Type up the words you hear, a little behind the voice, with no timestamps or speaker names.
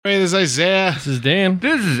Hey, this is Isaiah. This is Dan.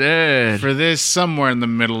 This is Ed. For this, somewhere in the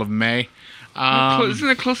middle of May. Isn't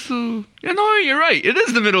it close to... Yeah, no, you're right. It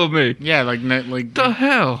is the middle of May. Yeah, like The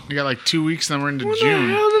hell? we got like 2 weeks, then we're into Where June.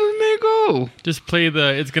 the hell did May go? Just play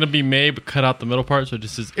it's going to be May, but cut out the middle part, so it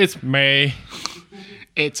just says, it's May.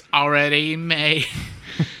 It's already May.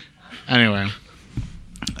 Anyway.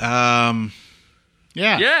 Yeah.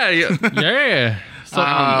 Yeah. Yeah. So,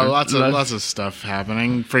 Lots of stuff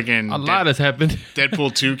happening. Freaking a lot has happened.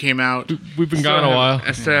 Deadpool 2 came out. We've been gone a while.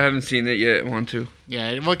 I still haven't seen it yet. Want to?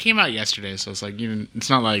 Yeah, well, it came out yesterday, so it's like it's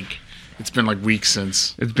not like it's been like weeks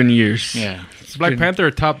since. It's been years. Yeah. Black Panther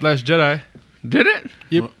topped Last Jedi. Did it?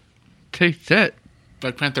 Yep. Well, Take that.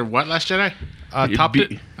 Black Panther what, Last Jedi? Topped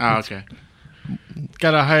it. Oh, okay.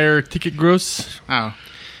 Got a higher ticket gross. Oh.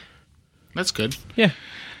 That's good. Yeah.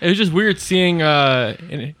 It was just weird seeing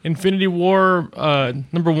Infinity War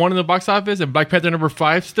number 1 in the box office and Black Panther number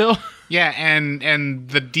 5 still. Yeah, and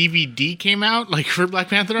the DVD came out like for Black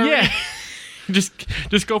Panther already? Yeah.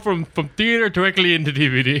 just go from theater directly into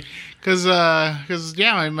DVD. Cause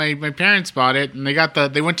yeah, my parents bought it and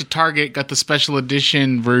they went to Target, got the special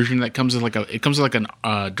edition version that comes with like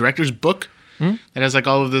a director's book that has like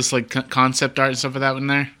all of this like concept art and stuff like that in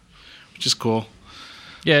there, which is cool.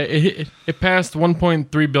 Yeah, it passed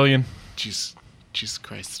 1.3 billion. Jesus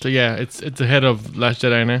Christ! So yeah, it's ahead of Last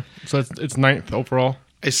Jedi now. So it's 9th overall.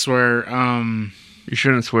 I swear. You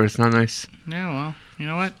shouldn't swear. It's not nice. Yeah, well, you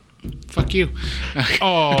know what? Fuck you.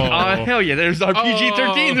 Oh, Hell yeah! There's our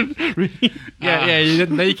PG-13. yeah.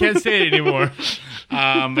 Now you can't say it anymore.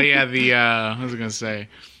 But yeah, what was I gonna say?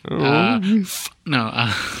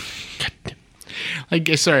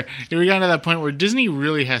 Like, sorry, we got to that point where Disney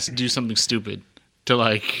really has to do something stupid to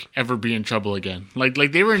like ever be in trouble again. Like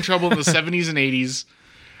they were in trouble in the 70s and 80s,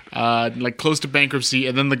 like close to bankruptcy,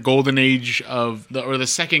 and then the golden age the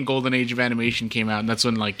second golden age of animation came out, and that's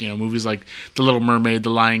when like movies like The Little Mermaid,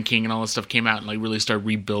 The Lion King, and all this stuff came out and like really started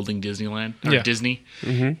rebuilding Disneyland or Disney.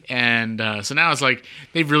 Mm-hmm. And so now it's like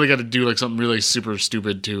they've really got to do like something really super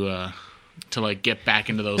stupid to like get back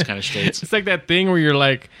into those kind of states. It's like that thing where you're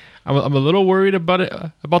like, I'm a little worried about it,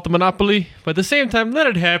 about the monopoly, but at the same time, let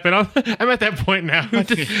it happen. I'm at that point now. I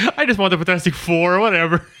just want the Fantastic Four or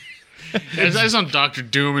whatever. I just want Doctor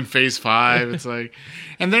Doom in Phase 5. It's like,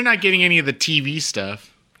 and they're not getting any of the TV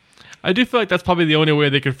stuff. I do feel like that's probably the only way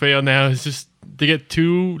they could fail now is just they get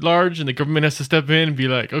too large and the government has to step in and be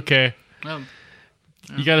like, okay,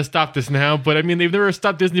 you got to stop this now. But I mean, they've never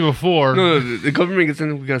stopped Disney before. No, the government gets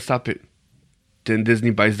in. We gotta stop it. Then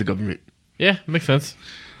Disney buys the government. Yeah, makes sense.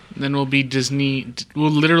 Then we'll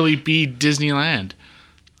literally be Disneyland.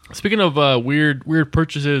 Speaking of weird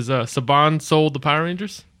purchases, Saban sold the Power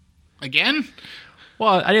Rangers. Again?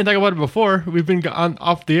 Well, I didn't talk about it before. We've been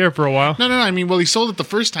off the air for a while. No. I mean, well, he sold it the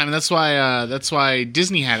first time, and that's why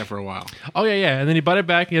Disney had it for a while. Oh yeah, and then he bought it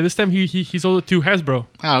back. Yeah, this time he sold it to Hasbro.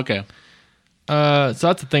 Oh, okay. So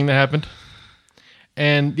that's the thing that happened.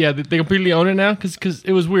 And yeah, they completely own it now because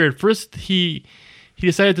it was weird. First, he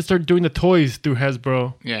decided to start doing the toys through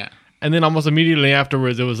Hasbro. Yeah. And then almost immediately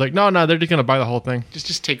afterwards, it was like, no, they're just gonna buy the whole thing.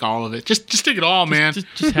 Just take all of it. Just take it all, man.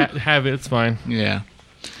 Just have it. It's fine. Yeah.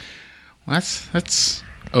 Well, that's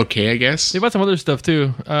okay, I guess. They bought some other stuff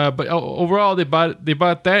too, but overall, they bought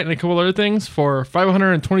that and a couple other things for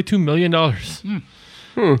 $522 million.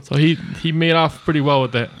 So he made off pretty well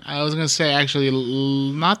with that. I was gonna say actually,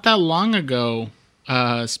 not that long ago.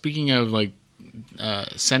 Speaking of like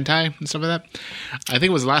Sentai and stuff like that, I think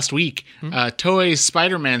it was last week. Toei's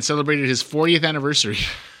Spider-Man celebrated his 40th anniversary.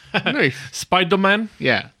 Nice. Spider-Man?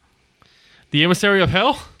 Yeah. The Emissary of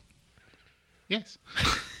Hell? Yes.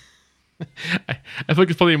 I feel like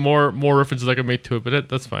there's probably more references I could make to it, but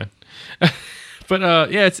that's fine. But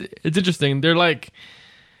yeah, it's interesting. They're like,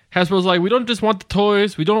 Hasbro's like, we don't just want the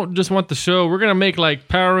toys, we don't just want the show. We're gonna make like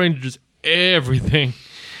Power Rangers everything.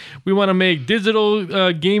 We want to make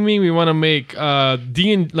digital gaming. We want to make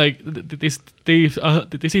like they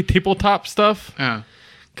say tabletop stuff.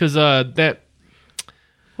 Because that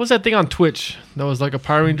what's that thing on Twitch that was like a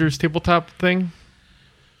Power Rangers tabletop thing?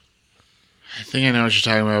 I think I know what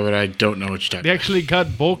you're talking about, but I don't know what you're talking about. They actually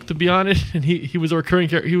got Bulk to be on it, and he was a recurring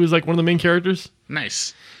character. He was like one of the main characters.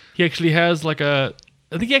 Nice. He actually has like I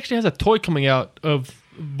think he actually has a toy coming out of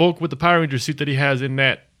Bulk with the Power Ranger suit that he has in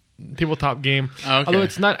that tabletop game. Okay. Although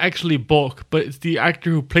it's not actually Bulk, but it's the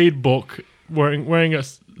actor who played Bulk wearing a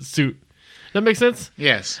suit. Does that make sense?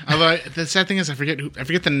 Yes. Although the sad thing is, I forget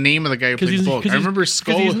the name of the guy who played Bulk. I remember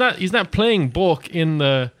Skull. He's not playing Bulk in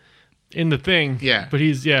the thing. Yeah. But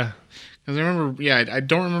he's Because I remember, I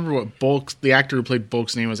don't remember what Bulk, the actor who played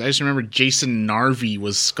Bulk's name was. I just remember Jason Narvi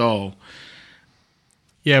was Skull.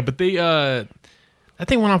 Yeah, but they I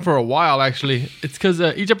think it went on for a while, actually. It's because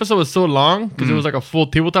each episode was so long, because it was like a full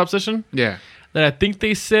tabletop session, Yeah. that I think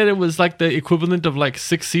they said it was like the equivalent of like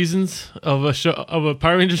 6 seasons of a show, of a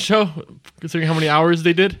Power Rangers show, considering how many hours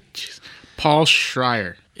they did. Jeez. Paul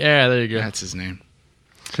Schreier. Yeah, there you go. That's his name.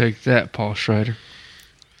 Take that, Paul Schreider.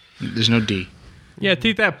 There's no D. Yeah,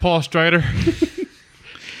 take that, Paul Strider.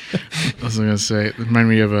 I was gonna say, it reminded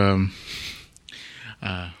me of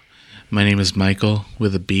my name is Michael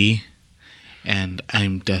with a B, and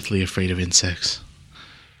I'm deathly afraid of insects.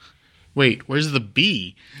 Wait, where's the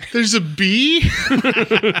B? There's a B?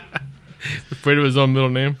 Afraid of his own middle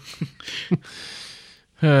name.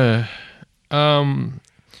 What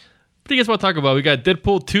do you guys want to talk about? We got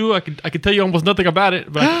Deadpool 2. I could tell you almost nothing about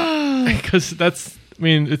it, but because that's, I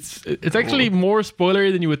mean, it's actually more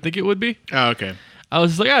spoilery than you would think it would be. Oh, okay. I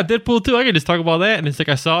was just like, Deadpool 2. I could just talk about that, and it's like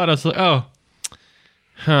I saw it. I was like, oh,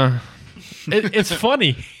 huh. It's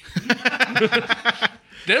funny.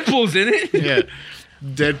 Deadpool's in it. Yeah.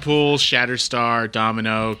 Deadpool, Shatterstar,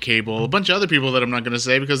 Domino, Cable, a bunch of other people that I'm not going to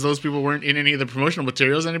say because those people weren't in any of the promotional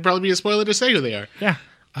materials, and it'd probably be a spoiler to say who they are. Yeah.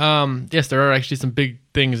 Yes, there are actually some big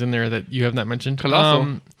things in there that you have not mentioned.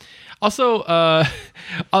 Colossal. Also,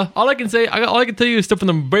 all I can tell you is stuff from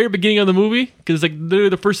the very beginning of the movie, because like literally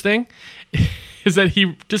the first thing is that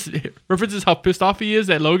he just references how pissed off he is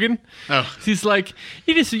at Logan. Oh. He's like,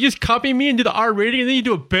 you just copy me and do the R rating, and then you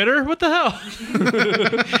do it better? What the hell?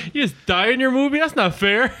 You just die in your movie? That's not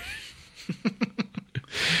fair.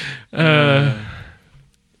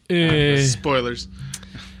 Spoilers.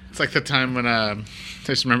 It's like the time when I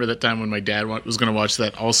just remember that time when my dad was going to watch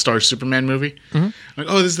that All-Star Superman movie. Mm-hmm. Like,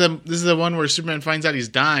 oh, this is the one where Superman finds out he's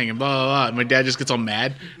dying and blah blah blah. And my dad just gets all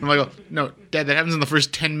mad. I'm like, oh, no, Dad, that happens in the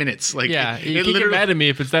first 10 minutes. Like, yeah, it you can't get mad at me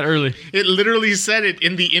if it's that early. It literally said it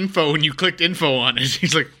in the info when you clicked info on it.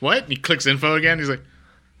 He's like, what? And he clicks info again. He's like,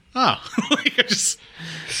 oh, like I just.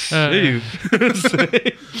 Did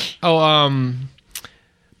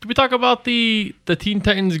we talk about the Teen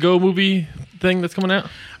Titans Go movie thing that's coming out?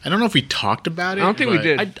 I don't know if we talked about it. I don't think we but-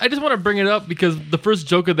 did. I just want to bring it up because the first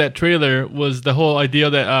joke of that trailer was the whole idea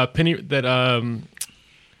that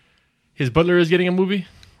his butler is getting a movie.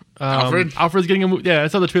 Alfred's getting a movie. Yeah,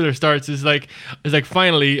 that's how the trailer starts. It's like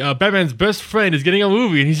finally, Batman's best friend is getting a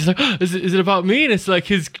movie, and he's just like, oh, is it about me? And it's like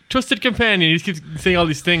his trusted companion. He just keeps saying all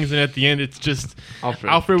these things, and at the end, it's just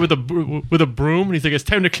Alfred with a broom, and he's like, it's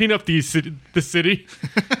time to clean up the city.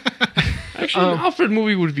 Actually, an Alfred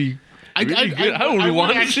movie would be. Really good. I would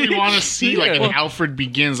want to see like when Alfred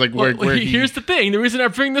begins, like where here's the thing. The reason I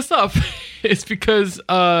bring this up is because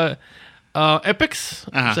Epix,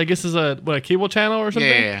 which I guess is a cable channel or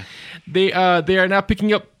something. Yeah. They are now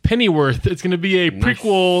picking up Pennyworth. It's going to be a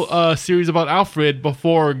prequel series about Alfred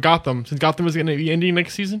before Gotham, since Gotham is going to be ending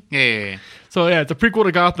next season. Yeah. So yeah, it's a prequel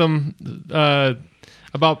to Gotham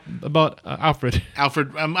about Alfred.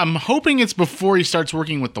 Alfred, I'm hoping it's before he starts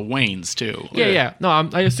working with the Waynes too. Yeah. No,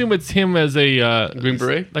 I assume it's him as a Green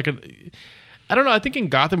Beret. I don't know. I think in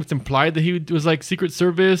Gotham it's implied that he was like Secret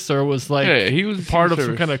Service or was like he was part of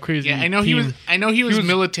Secret some kind of crazy. Yeah, I know team. he was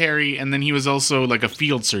military, and then he was also like a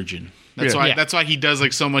field surgeon. That's why. Yeah. That's why he does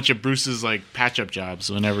like so much of Bruce's like patch-up jobs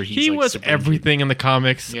whenever he's. He like, was super everything in the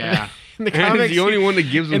comics. Yeah. In the And comics, he's the only one that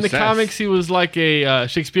gives him in the sass. comics, he was like a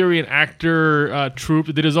Shakespearean actor troupe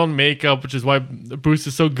that did his own makeup, which is why Bruce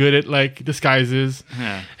is so good at like disguises.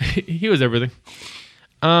 Yeah. He was everything.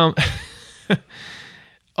 At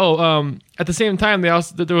the same time, there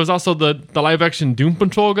was also the live action Doom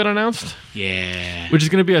Patrol got announced. Yeah. Which is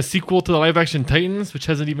going to be a sequel to the live action Titans, which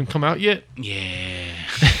hasn't even come out yet. Yeah.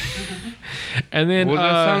 And then What was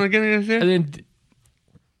that sound again? And then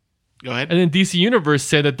Go ahead. And then DC Universe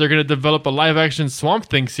said that they're going to develop a live-action Swamp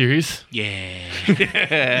Thing series,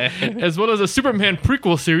 Yeah. as well as a Superman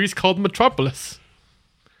prequel series called Metropolis.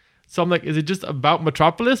 So I'm like, is it just about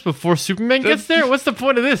Metropolis before Superman gets there? What's the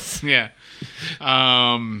point of this? Yeah. We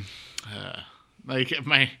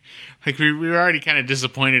were already kind of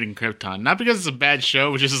disappointed in Krypton, not because it's a bad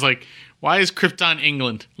show, which is like, why is Krypton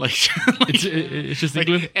England? It's just like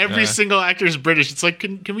England. every single actor is British. It's like,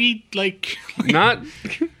 can we Not.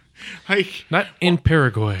 Not in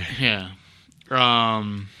Paraguay. Yeah. What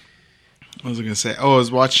was I gonna say? Oh, I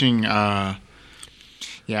was watching. I'm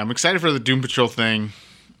excited for the Doom Patrol thing.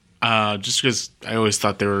 Just because I always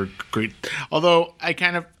thought they were great. Although I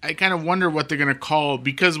kind of wonder what they're gonna call,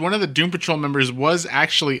 because one of the Doom Patrol members was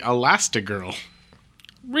actually Elastigirl.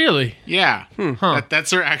 Really? Yeah,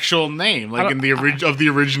 that's her actual name, like in the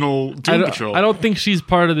original Doom Patrol. I don't think she's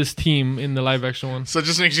part of this team in the live action one. So it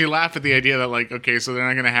just makes you laugh at the idea that, like, okay, so they're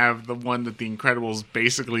not gonna have the one that the Incredibles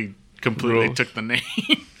basically completely took the name.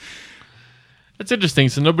 That's interesting.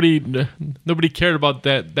 So nobody cared about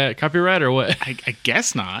that copyright or what? I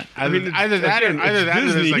guess not. I mean, mean, either that or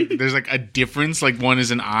Disney. there's like a difference. Like one is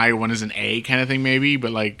an I, one is an A kind of thing, maybe.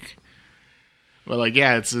 But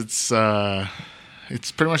yeah, it's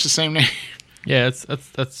pretty much the same name. Yeah,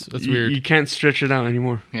 that's weird. You can't stretch it out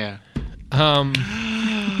anymore. Yeah.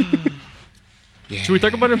 Should we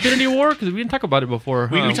talk about Infinity War? Because we didn't talk about it before.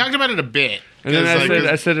 We talked about it a bit. And then 'Cause,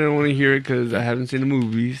 I said I don't want to hear it because I haven't seen the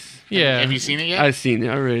movies. Yeah. Have you seen it yet? I've seen it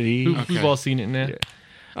already. We've all seen it now.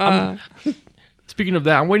 Yeah. Speaking of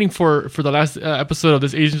that, I'm waiting for the last episode of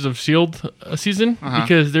this Agents of Shield season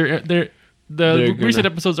because the recent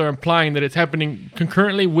episodes are implying that it's happening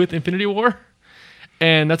concurrently with Infinity War,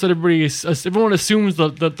 and that's what everyone assumes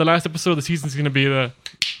the last episode of the season is going to be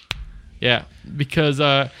because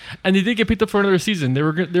and they did get picked up for another season. They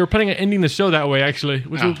were planning on ending the show that way actually,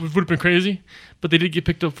 which would have been crazy, but they did get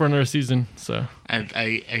picked up for another season. So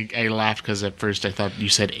I laughed because at first I thought you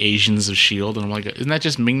said Asians of Shield, and I'm like, isn't that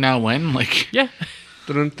just Ming Na Wen? Like, yeah,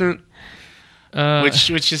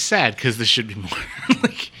 which is sad because there should be more.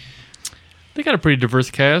 Like, they got a pretty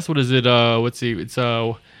diverse cast. What is it? Let's see. It's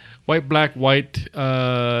white, black, white,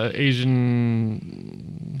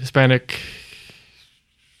 Asian, Hispanic.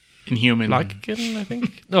 Inhuman. Black again, I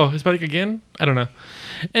think. No, Hispanic again? I don't know.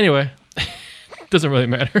 Anyway, doesn't really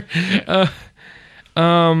matter.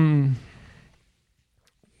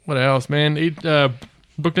 What else, man?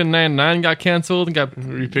 Brooklyn Nine-Nine got canceled and got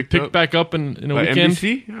picked back up in a weekend.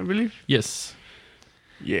 NBC, I believe? Yes.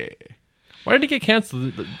 Yeah. Why did it get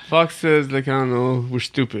canceled? Fox says, like, I don't know, we're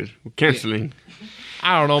stupid. We're canceling.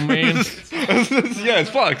 I don't know, man. Yeah, it's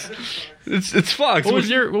Fox. It's Fox. What was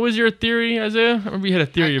your theory, Isaiah? I remember you had a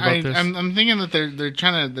theory about this. I'm thinking that they're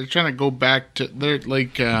trying to go back to they're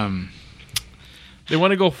like they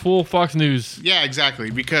want to go full Fox News. Yeah,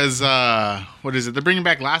 exactly. Because what is it? They're bringing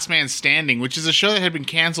back Last Man Standing, which is a show that had been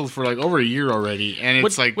canceled for like over a year already, and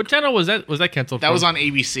it's what channel was that? Was that canceled? That was on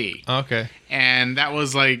ABC. Oh, okay. And that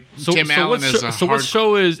was like Tim Allen is a what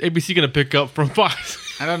show is ABC going to pick up from Fox?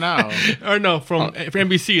 I don't know. Or no, from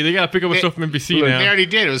NBC. They got to pick up a show from NBC now. They already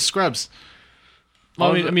did. It was Scrubs.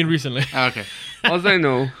 Well, I mean recently. Oh, okay. All I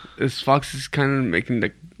know is Fox is kind of making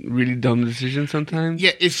like really dumb decisions sometimes.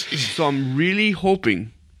 Yeah, so I'm really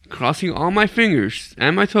hoping, crossing all my fingers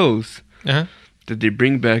and my toes, that they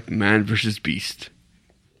bring back Man vs. Beast.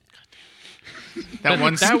 That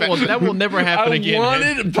will never happen again. I want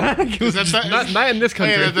it back. Not in this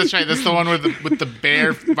country. Yeah, that's right. That's the one with the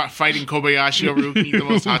bear fighting Kobayashi over who can eat the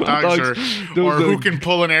most hot dogs, or who can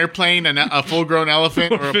pull an airplane and a full-grown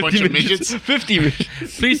elephant, or a bunch of midgets. 50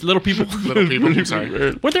 midgets. Please, little people. Little people. Sorry.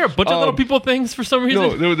 Weren't there a bunch of little people things for some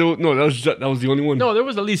reason? No, that was the only one. No, there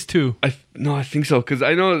was at least two. I think so because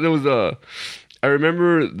I know there was a. I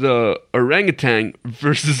remember the orangutan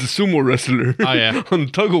versus the sumo wrestler. Oh yeah, on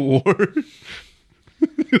tug of war.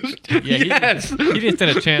 Yeah, he didn't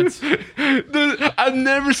stand a chance. Dude, I've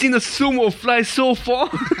never seen a sumo fly so far.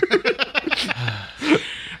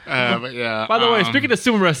 But yeah. By the way, speaking of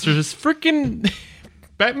sumo wrestlers, this freaking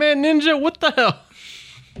Batman Ninja. What the hell?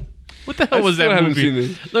 What the hell was that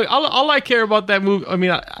movie? Look, all I care about that movie. I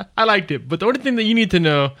mean, I liked it, but the only thing that you need to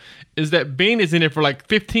know is that Bane is in it for like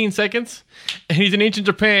 15 seconds, and he's in ancient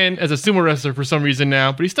Japan as a sumo wrestler for some reason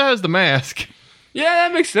now, but he still has the mask. Yeah,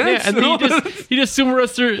 that makes sense. Yeah, and he just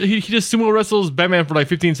sumo wrestles Batman for like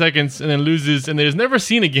 15 seconds and then loses, and then is never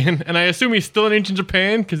seen again. And I assume he's still in ancient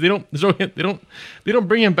Japan because they don't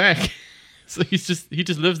bring him back. So he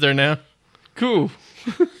just lives there now. Cool.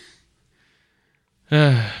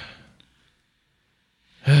 But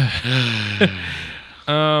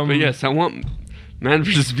yes, I want Man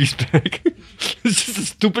vs. Beast back. It's just a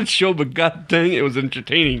stupid show, but god dang, it was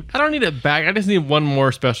entertaining. I don't need it back. I just need one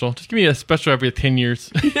more special. Just give me a special every 10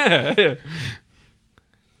 years. Yeah. Because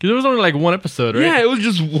there was only like one episode, right? Yeah, it was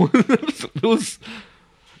just one episode.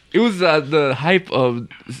 It was the hype of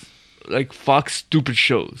like Fox stupid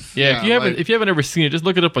shows. Yeah, if you haven't ever seen it, just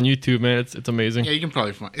look it up on YouTube, man. It's amazing. Yeah, you can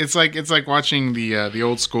probably find it's like watching the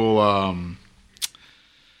old school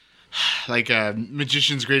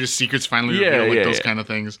Magician's Greatest Secrets finally revealed, those kind of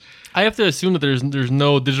things. I have to assume that there's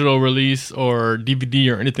no digital release or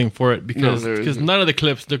DVD or anything for it because none of the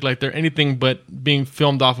clips look like they're anything but being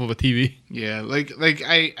filmed off of a TV. Yeah, like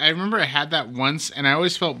I remember I had that once, and I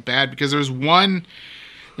always felt bad because there was one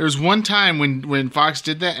time when Fox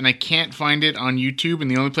did that, and I can't find it on YouTube, and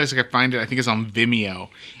the only place I could find it, I think, is on Vimeo,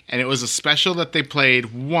 and it was a special that they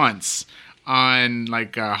played once on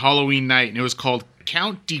like Halloween night, and it was called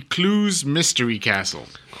Count de Clue's Mystery Castle.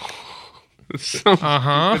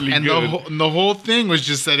 Really and the whole thing was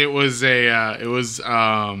just that it was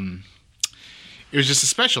it was just a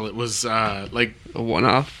special. It was like A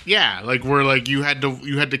one-off. yeah, like where like you had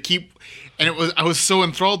to keep, and I was so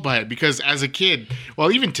enthralled by it because as a kid,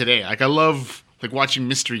 well even today, like I love like watching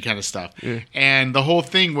mystery kind of stuff. Yeah. And the whole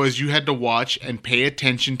thing was you had to watch and pay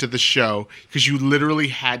attention to the show because you literally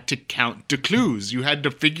had to count the clues. You had to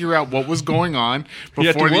figure out what was going on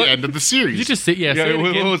before the what? end of the series. You just say say it wait,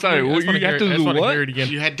 again. sorry. I just wanna You have to I just do wanna what? hear it again.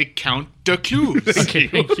 You had to count the clues. Okay,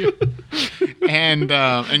 thank you. And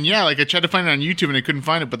yeah, like I tried to find it on YouTube and I couldn't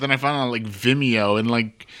find it, but then I found it on like Vimeo, and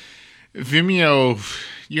like Vimeo,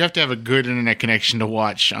 you have to have a good internet connection to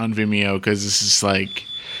watch on Vimeo because this is like,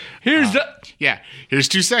 Here's yeah, here's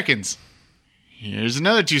 2 seconds, here's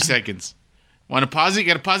another 2 seconds. Want to pause it? You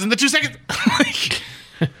got to pause in the 2 seconds.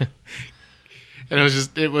 And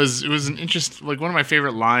it was an interest. Like one of my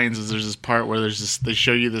favorite lines is there's this part where they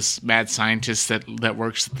show you this mad scientist that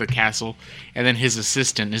works at the castle, and then his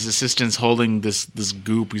assistant's holding this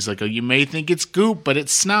goop. He's like, oh, you may think it's goop, but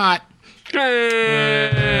it's snot.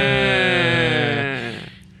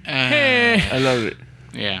 I love it.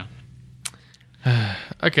 Yeah.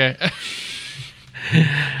 Okay.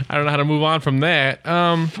 I don't know how to move on from that.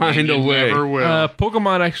 Find a You way. never will.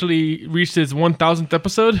 Pokemon actually reached its 1,000th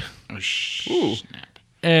episode, Oh, Ooh. snap.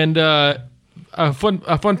 and a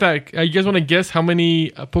fun fact: you guys want to guess how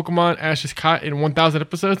many Pokemon Ash has caught in 1,000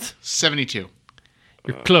 episodes? 72.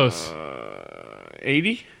 You're close.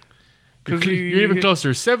 80? You're even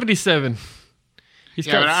closer. 77. He's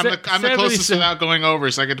Yeah, but caught I'm the closest 77. without going over,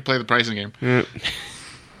 so I get to play the pricing game. Yeah.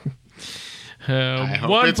 hope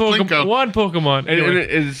One it's Plinko. One Pokemon. And Anyway. it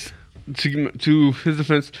is, to his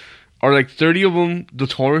defense, are like 30 of them the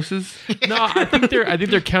Tauruses? No, I think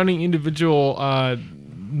they're counting individual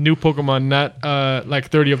new Pokemon, not like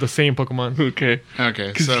 30 of the same Pokemon. Okay. Okay,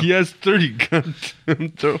 Because so he has 30 goddamn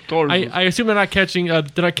Tauruses. I assume they're not counting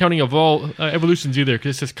evolutions either,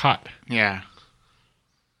 because it says caught. yeah.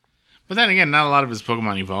 But then again, not a lot of his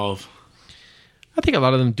Pokemon evolve. I think a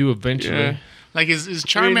lot of them do eventually. Yeah. Like his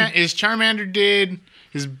Charmander did,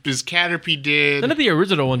 his Caterpie did, None of the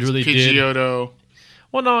original ones really did. Pidgeotto.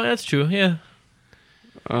 Well, no, that's true. Yeah.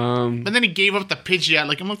 But then he gave up the Pidgeot.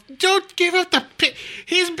 Like, I'm like, don't give up the Pidgeot.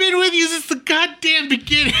 He's been with you since the goddamn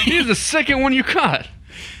beginning. Here's the second one you caught.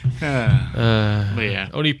 But yeah.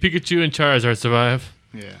 Only Pikachu and Charizard survive.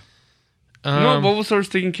 Yeah. No, Bulbasaur's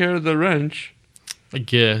taking care of the ranch. I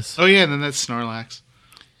guess. Oh, yeah, and then that's Snorlax.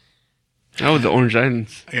 That was the Orange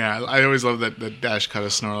Islands. Yeah, I always love that Dash cut a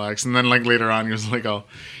Snorlax. And then, like, later on, he was like, oh,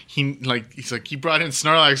 he's like, he brought in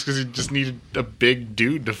Snorlax because he just needed a big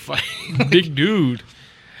dude to fight. Big dude.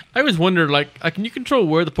 I always wonder, like, can you control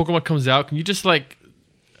where the Pokemon comes out? Can you just like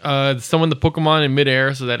summon the Pokemon in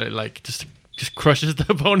midair so that it like just crushes the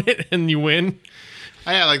opponent and you win?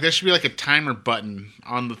 Oh, yeah, like there should be like a timer button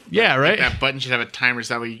on the. Yeah, like, right? That button should have a timer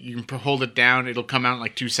so that way you can hold it down, it'll come out in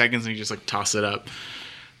like 2 seconds, and you just like toss it up.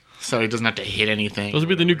 So he doesn't have to hit anything. Those would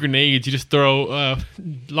be the new grenades. You just throw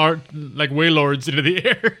like Wailords into the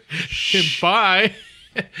air. And bye.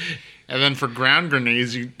 And then for ground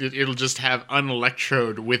grenades, it'll just have an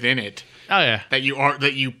electrode within it Oh yeah. that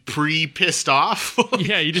you pre-pissed off.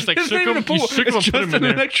 Yeah, you just like It's shook not them. even a You Pokemon. shook them It's and put just them an in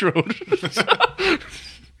there. electrode.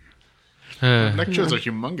 Electrodes are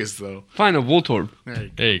humongous, though. Fine, a Voltorb.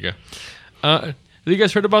 There you go. Have you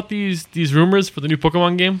guys heard about these rumors for the new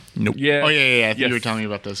Pokemon game? Nope. Yeah. Oh yeah. I think Yes. you were telling me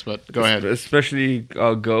about this, but go ahead. Especially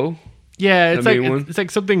Go. Yeah, it's The like main one? it's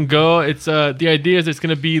like something Go. It's the idea is it's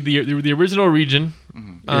going to be the original region.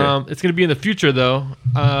 Yeah. It's going to be in the future though.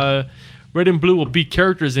 Red and Blue will be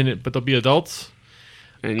characters in it, but they'll be adults.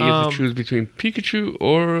 And you have to choose between Pikachu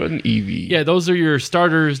or an Eevee. Yeah, those are your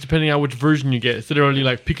starters depending on which version you get. It's literally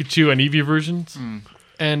like Pikachu and Eevee versions.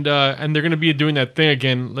 And they're going to be doing that thing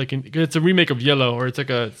again. Like it's a remake of Yellow, or it's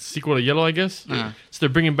like a sequel to Yellow, I guess. So they're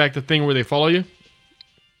bringing back the thing where they follow you.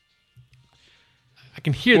 I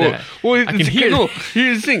can hear that. Well, I can hear. No,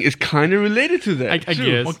 here's the thing. It's kind of related to that. I too.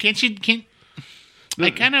 guess. Well, can't it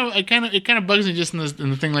kind of bugs me just in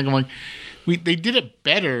the thing. Like I'm like, they did it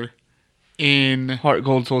better in Heart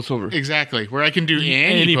Gold, Soul Silver. exactly where I can do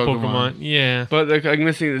any Pokemon. Yeah. But like I'm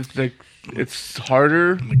guessing it's like it's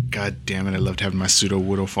harder. God damn it! I loved having my pseudo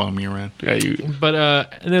Woodle follow me around. Yeah, But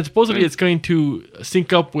and then supposedly it's going to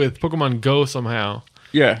sync up with Pokemon Go somehow.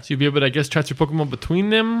 yeah. So you'll be able to, I guess, transfer Pokemon between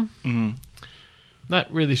them.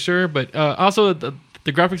 Not really sure, but also the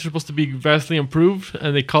graphics are supposed to be vastly improved,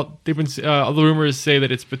 and they've been all the rumors say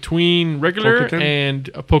that it's between regular Pokéton? and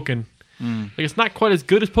a Pokken. Like it's not quite as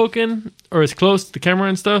good as Pokken or as close to the camera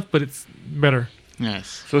and stuff, but it's better.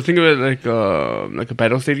 Yes. So think of it like a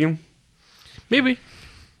battle stadium. Maybe.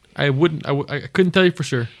 I wouldn't. I couldn't tell you for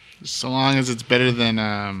sure. So long as it's better than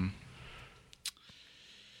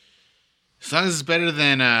As long as it's better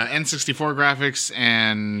than N64 graphics,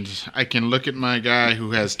 and I can look at my guy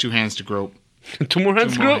who has 2 hands to grope. 2 more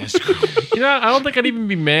hands to grope? You know, I don't think I'd even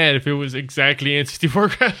be mad if it was exactly N64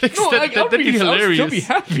 graphics. No, that'd be hilarious. I'll still be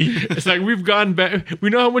happy. It's like we've gone back. We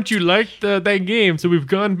know how much you liked that game, so we've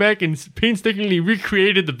gone back and painstakingly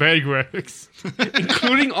recreated the bad graphics,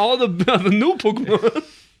 including all the new Pokemon.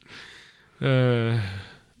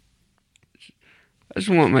 I just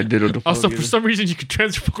want my Ditto to fall. Also, for some reason, you could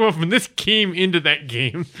transfer Pokemon from this game into that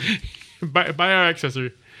game by our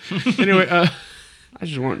accessory. Anyway, I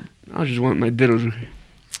just want my Ditto to...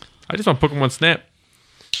 I just want Pokemon Snap.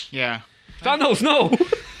 Yeah. Thanos, no.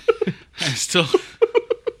 I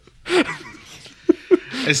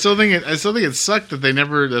still think it sucked that they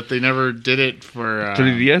never did it for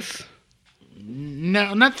 3DS.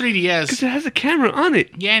 No, not 3DS. Because it has a camera on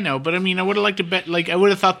it. Yeah, I know, but I mean, I would have liked to bet. Like, I would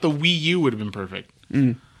have thought the Wii U would have been perfect.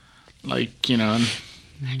 Like, you know,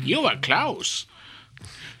 you are Klaus.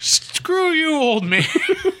 Screw you, old man.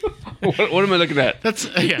 What am I looking at? That's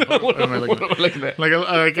What am I looking at? Like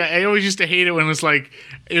I always used to hate it when it's like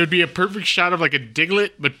it would be a perfect shot of like a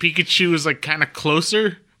Diglett, but Pikachu is like kind of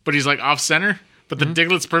closer, but he's like off center. But the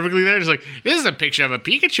Diglett's perfectly there. It's like, this is a picture of a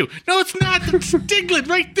Pikachu. No, it's not. It's Diglett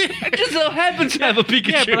right there. It just so happens to have a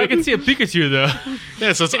Pikachu. Yeah, but I can see a Pikachu though.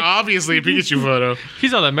 Yeah, so it's obviously a Pikachu photo.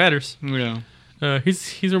 He's all that matters. Yeah.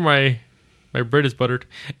 He's where my bread is buttered.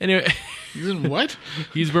 Anyway. He's in what?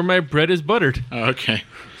 He's where my bread is buttered. Oh, okay.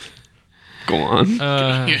 Go on.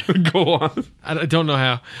 Go on. I don't know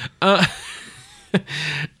how.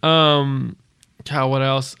 What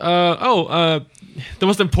else? The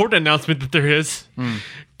most important announcement that there is.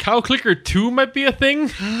 Cow Clicker 2 might be a thing.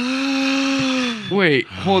 Wait,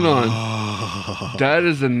 hold on. That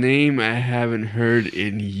is a name I haven't heard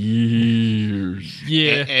in years.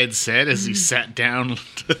 Yeah. Ed said as he sat down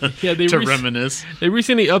to reminisce. They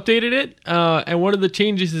recently updated it, and one of the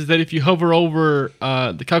changes is that if you hover over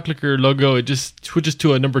the Cow Clicker logo, it just switches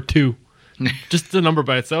to a number 2. Just the number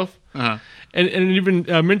by itself. Uh-huh. And it even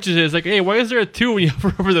mentions it. It's like, hey, why is there a 2 when you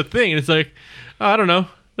hover over the thing? And it's like, oh, I don't know.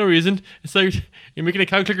 No reason. It's like, you're making a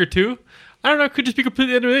Cow Clicker 2? I don't know. It could just be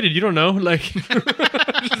completely unrelated. You don't know. Like,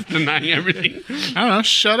 just denying everything. I don't know.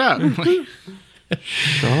 Shut up.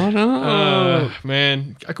 Shut up.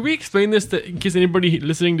 Man. Could we explain this in case anybody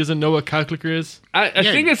listening doesn't know what Cow Clicker is? I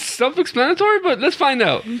think it's self-explanatory, but let's find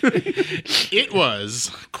out. It was,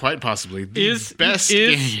 quite possibly, the best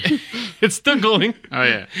game. It's still going. Oh,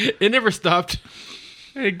 yeah. It never stopped.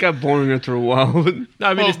 It got boring after a while. No,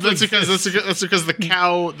 I mean, that's because the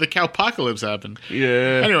cow apocalypse happened.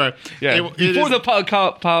 Yeah. Anyway, yeah. Before the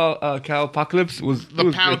cow apocalypse was the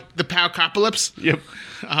Powcopolypse. Yep.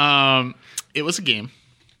 It was a game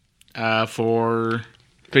for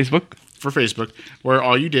Facebook, where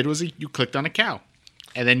all you did was you clicked on a cow,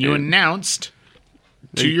 and then you announced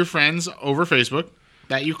to your friends over Facebook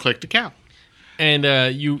that you clicked a cow. And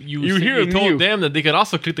you told them that they could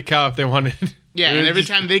also click the cow if they wanted. Yeah, and every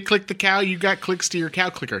time they clicked the cow, you got clicks to your cow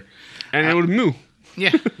clicker. And it would moo.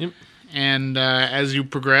 Yeah. Yep. And as you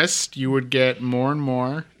progressed, you would get more and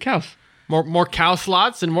more cows. More cow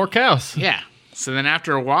slots and more cows. Yeah. So then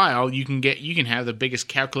after a while, you can have the biggest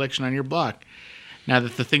cow collection on your block. Now,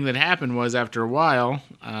 the thing that happened was after a while,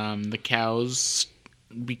 the cows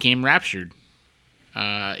became raptured.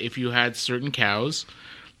 If you had certain cows,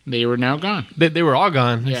 they were now gone. They were all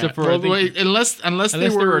gone, yeah. Except for unless they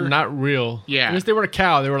were not real. Yeah, unless they were a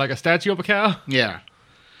cow, they were like a statue of a cow. Yeah,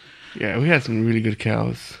 yeah, we had some really good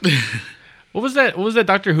cows. What was that? What was that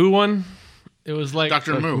Doctor Who one? It was like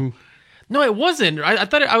Doctor Moo. No, it wasn't. I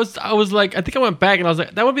thought I was like, I think I went back and I was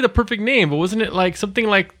like, that would be the perfect name, but wasn't it like something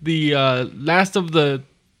like the last of the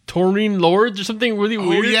Taurine Lords or something really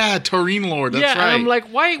weird? Oh yeah, Taurine Lord. That's right. And I'm like,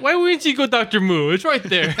 why wouldn't you go Doctor Moo? It's right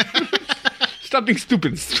there. Stop being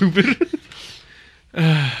stupid.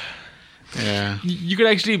 Yeah. You could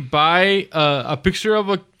actually buy a picture of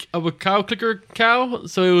a cow clicker cow.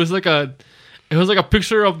 So it was like a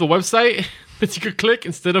picture of the website that you could click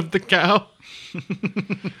instead of the cow.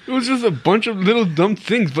 It was just a bunch of little dumb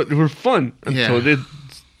things, but they were fun until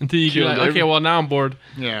you're like, okay, well now I'm bored.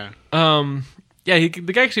 Yeah. Yeah, the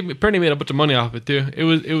guy actually apparently made a bunch of money off it too. It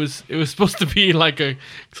was supposed to be like a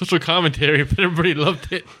social commentary, but everybody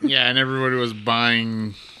loved it. Yeah, and everybody was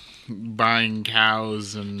buying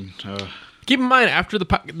cows and. Keep in mind, after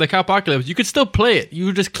the cow apocalypse, you could still play it. You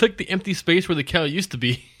would just click the empty space where the cow used to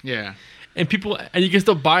be. Yeah. And you can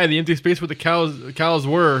still buy the empty space where the cows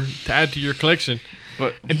were to add to your collection.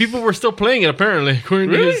 And people were still playing it, apparently, according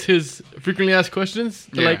to his frequently asked questions.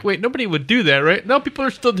 They're like, wait, nobody would do that, right? No, people are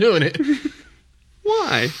still doing it.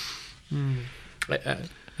 Why?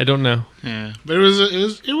 I I don't know. Yeah, but it was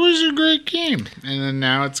a great game, and then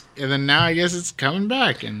now I guess it's coming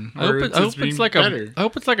back, and I hope it's like better. I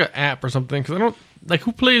hope it's like an app or something, because I don't like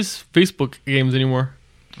who plays Facebook games anymore.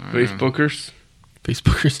 Facebookers.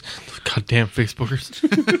 Goddamn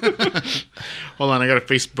Facebookers. Hold on, I got a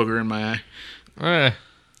Facebooker in my eye.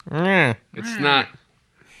 It's not.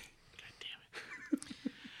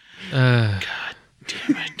 God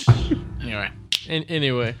damn it.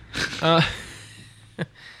 Anyway.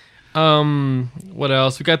 What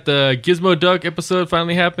else? We got the Gizmo Duck episode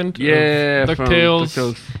finally happened. Yeah,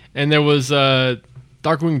 DuckTales. And there was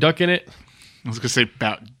Darkwing Duck in it. I was gonna say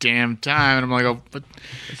about damn time, and I'm like, oh, but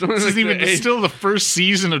this isn't even still the first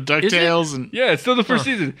season of DuckTales, and yeah, it's still the first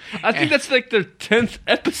season. I think that's like their 10th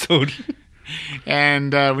episode.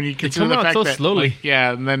 And when you consider the fact that slowly,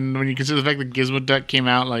 and then when you consider the fact that Gizmo Duck came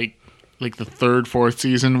out like the third, fourth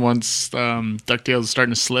season, once DuckTales was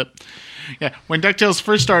starting to slip. Yeah, when DuckTales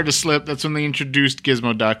first started to slip, that's when they introduced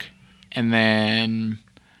Gizmo Duck, and then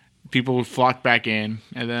people would flock back in,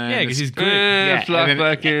 and then because he's great. Back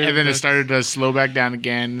in, and then it started to slow back down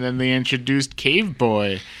again. And then they introduced Cave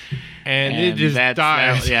Boy, and it just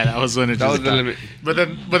died. That was when it that just was the limit.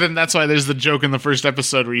 But then that's why there's the joke in the first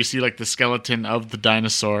episode where you see like the skeleton of the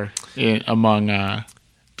dinosaur among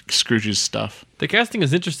Scrooge's stuff. The casting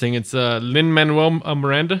is interesting. It's Lin-Manuel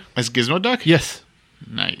Miranda as Gizmo Duck. Yes,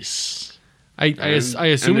 nice. I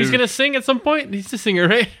assume he's gonna sing at some point. He's a singer,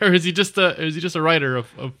 right? Or is he just a writer of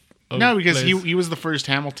no, because plays? he was the first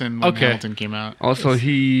Hamilton when Hamilton came out. Also,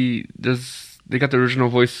 they got the original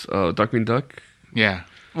voice, Darkwing Duck. Yeah.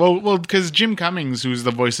 Well, because Jim Cummings, who's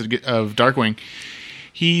the voice of Darkwing,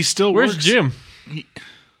 he still Where's works. Jim?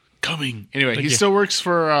 Anyway, he still works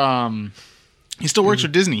for for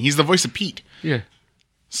Disney. He's the voice of Pete. Yeah.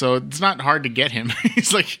 So it's not hard to get him.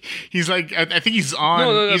 he's like I think he's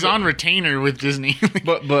on on retainer with Disney.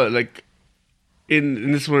 but like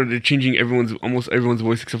in this one they're changing almost everyone's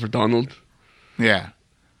voice except for Donald. Yeah.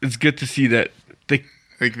 It's good to see that they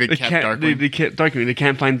kept Darkwing. They kept Darkwing. They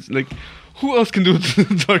can't find who else can do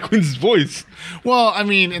Darkwing's voice? Well, I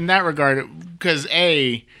mean, in that regard, because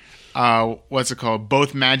what's it called?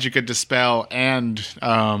 Both Magica Dispel and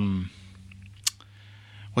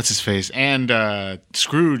what's his face and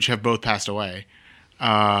Scrooge have both passed away.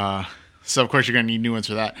 So of course you're gonna need new ones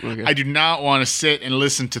for that. Okay. I do not want to sit and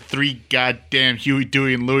listen to 3 goddamn Huey,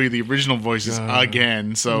 Dewey, and Louie, the original voices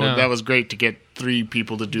again. So that was great to get 3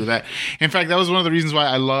 people to do that. In fact, that was one of the reasons why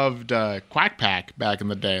I loved Quack Pack back in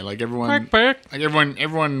the day. Like everyone,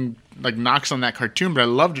 everyone like knocks on that cartoon, but I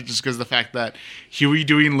loved it just because of the fact that Huey,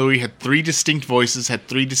 Dewey, and Louie had 3 distinct voices, had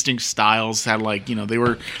 3 distinct styles, had they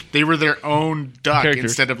were their own duck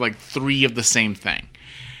instead of like 3 of the same thing.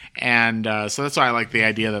 And so that's why I like the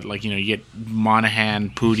idea that you get Monahan,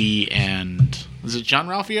 Pootie, and is it John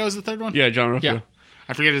Ralphio is the third one? Yeah, John Ralphio. Yeah.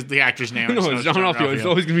 I forget the actor's name. No, it's John Ralphio. It's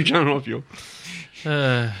always gonna be John Ralphio.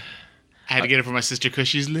 I had to get it for my sister because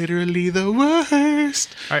she's literally the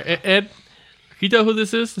worst. All right, Ed, can you tell who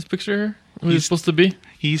this is? This picture here? Who he's supposed to be?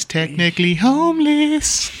 He's technically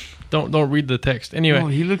homeless. Don't read the text. Anyway, oh,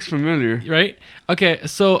 he looks familiar, right? Okay,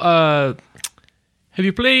 so have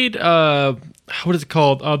you played what is it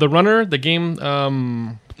called? The Runner, the game.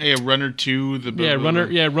 Runner 2. Runner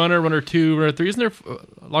 2, Runner 3. Isn't there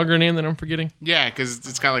a longer name that I'm forgetting? Yeah, because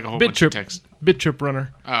it's got like a whole bunch of text. Bit Trip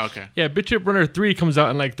Runner. Oh, okay. Yeah, Bit Trip Runner 3 comes out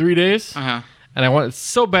in like 3 days. Uh-huh. And I want it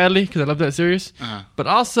so badly because I love that series. Uh-huh. But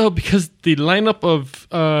also because the lineup of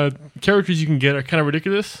characters you can get are kind of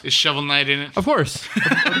ridiculous. Is Shovel Knight in it? Of course.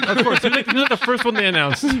 Of course. He's like the first one they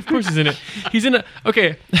announced. Of course he's in it. He's in a...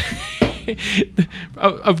 Okay.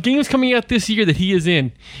 of games coming out this year that he is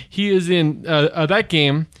in that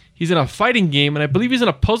game. He's in a fighting game, and I believe he's in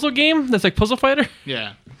a puzzle game that's like Puzzle Fighter.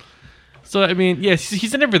 Yeah. So I mean, yes,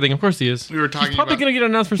 he's in everything. Of course he is. We were talking. He's probably gonna get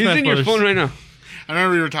announced for Smash Brothers. He's in your phone right now. I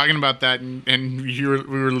remember we were talking about that, and we were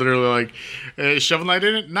literally like, "Is Shovel Knight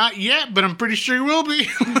in it? Not yet, but I'm pretty sure he will be."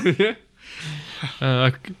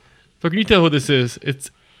 But can you tell who this is?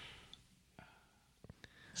 Is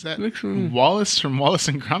that Wallace from Wallace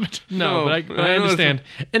and Gromit? No, but I understand.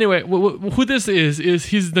 Anyway, who this is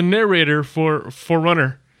he's the narrator for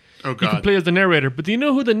Runner. Oh, God. You can play as the narrator. But do you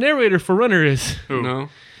know who the narrator for Runner is? Who? No.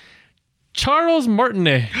 Charles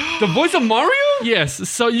Martinet. The voice of Mario? Yes.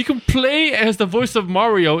 So you can play as the voice of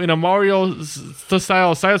Mario in a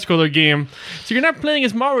Mario-style side-scroller game. So you're not playing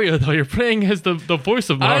as Mario, though. You're playing as the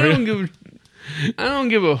voice of Mario. I don't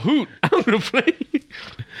give a hoot. I'm going to play.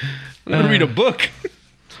 I'm going to read a book.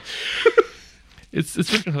 It's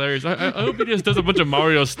freaking hilarious. I hope he just does a bunch of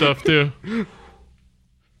Mario stuff, too.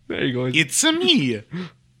 There you go. It's me,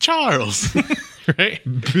 Charles. right?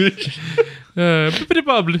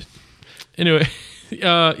 Bibbidi-bobbidi. Anyway,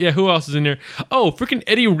 yeah. Who else is in there? Oh, freaking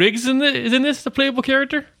Eddie Riggs is in this, the playable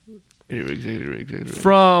character Eddie Riggs.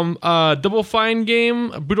 from Double Fine game,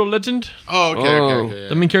 Brutal Legend. Oh, okay.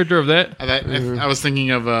 The main character of that. I was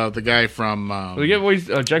thinking of the guy from Will you get voice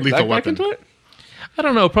Jack Lethal Black back Weapon. into it? I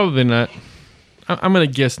don't know. Probably not. I'm gonna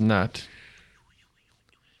guess not.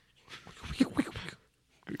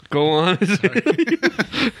 Go on.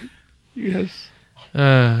 Yes.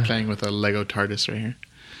 playing with a Lego TARDIS right here.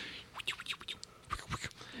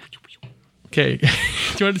 Okay. Do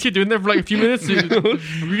you want to keep doing that for like a few minutes? We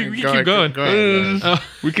keep going. Go ahead.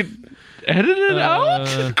 We could edit it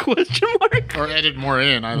out? Question mark? Or edit more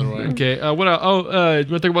in, either way. Okay. What else? Oh, you want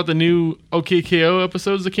to talk about the new OKKO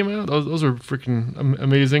episodes that came out? Those were freaking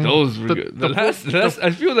amazing. Those were good. The last,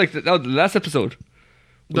 I feel like that was the last episode.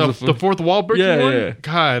 The fourth wall breaking one? Yeah.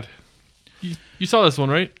 God. You saw this one,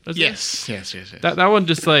 right? Yes. That one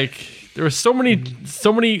just like, there were so many,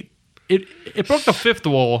 it broke the fifth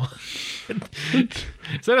wall.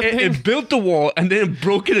 Is that a thing? It built the wall and then it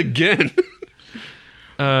broke it again.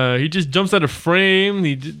 He just jumps out of frame.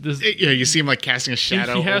 You see him like casting a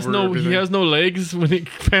shadow. He has over everything. he has no legs when it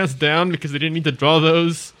passed down because they didn't need to draw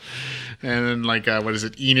those. And then like what is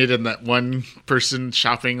it? Enid and that one person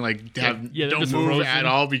shopping like don't just move frozen. at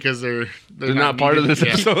all because they're not part of this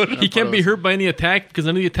episode. He can't be hurt by any attack because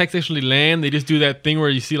none of the attacks actually land. They just do that thing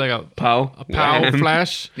where you see like a pow Wham.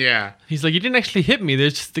 flash. Yeah. He's like, you didn't actually hit me.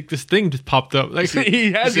 There's just like this thing just popped up. Like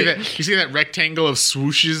He has it. You see that rectangle of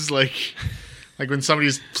swooshes like when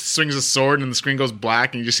somebody swings a sword and the screen goes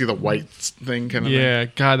black and you just see the white thing kind of thing. Yeah,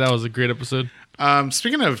 God, that was a great episode.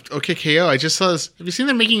 Speaking of OKKO, I just saw this. Have you seen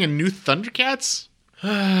they're making a new Thundercats?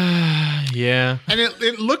 Yeah. And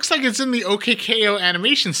it looks like it's in the OKKO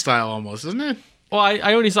animation style almost, doesn't it? Well,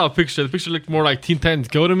 I only saw a picture. The picture looked more like Teen Titans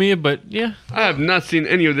Go to me, but yeah. I have not seen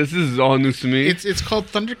any of this. This is all news to me. It's called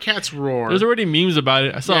Thundercats Roar. There's already memes about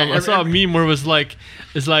it. I saw a meme where it was like,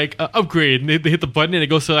 it's like upgrade. And they hit the button and it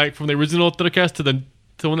goes to like from the original Thundercats to the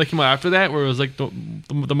one that came out after that, where it was like the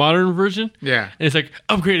modern version. Yeah. And it's like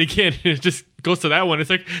upgrade again. And it just goes to that one. It's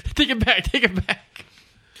like take it back.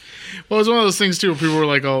 Well, it was one of those things too.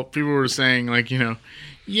 Where people were saying like, yeah,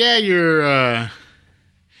 you're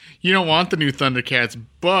you don't want the new Thundercats,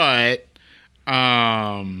 but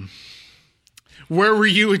where were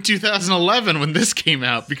you in 2011 when this came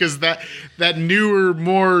out? Because that newer,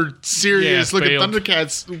 more serious looking failed.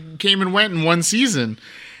 Thundercats came and went in one season.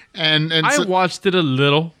 And I watched it a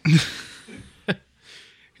little.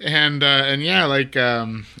 and yeah, like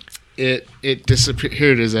it disappeared.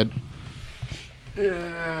 Here it is, Ed.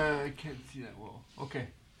 I can't see that well. Okay.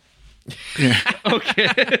 Yeah. Okay.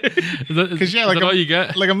 Because yeah, like all you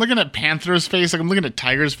got. Like I'm looking at Panther's face, like I'm looking at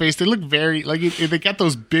Tiger's face. They look very like they got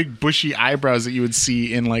those big bushy eyebrows that you would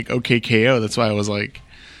see in like OKKO. That's why I was like,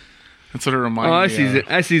 that's what it reminded me. I see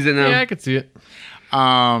it. I see it now. Yeah, I could see it.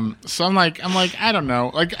 So I'm like, I don't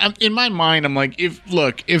know. Like in my mind, I'm like, if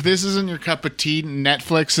this isn't your cup of tea,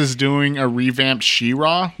 Netflix is doing a revamped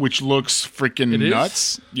She-Ra, which looks freaking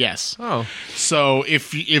nuts. Yes. Oh. So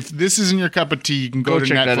if this isn't your cup of tea, you can go to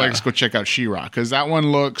check that Netflix, out. go check out She-Ra, because that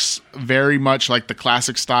one looks very much like the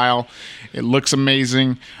classic style. It looks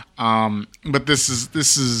amazing. But this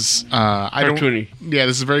is I don't. Cartoony. Yeah,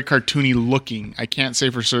 this is very cartoony looking. I can't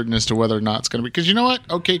say for certain as to whether or not it's going to be, because you know what?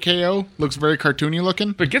 OKKO looks very cartoony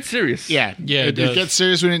looking. But get serious. Yeah, it it gets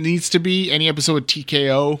serious when it needs to be. Any episode with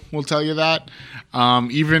TKO will tell you that.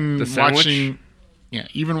 Even The sandwich?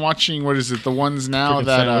 even watching what is it? The ones now Freaking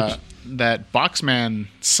that that Boxman's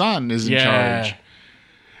son is in charge.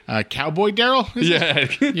 Cowboy Daryl. Yeah.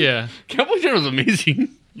 Yeah. Cowboy General's amazing.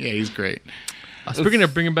 Yeah, he's great. Speaking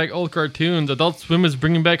of bringing back old cartoons, Adult Swim is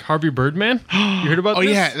bringing back Harvey Birdman. You heard about Oh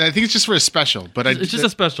this? yeah, I think it's just for a special, but It's just a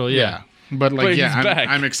special, yeah. But like, But yeah, he's back.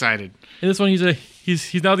 I'm excited. In this one,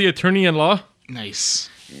 he's now the attorney in law. Nice.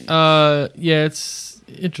 Yeah, it's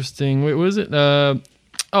interesting. Wait, what is it?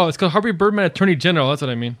 It's called Harvey Birdman Attorney General. That's what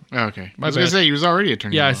I mean. Oh, okay. My I was gonna bad. say he was already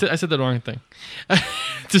attorney. Yeah, I general. said the wrong thing.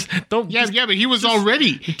 Just don't. Yeah, but he was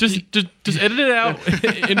already. Just edit it out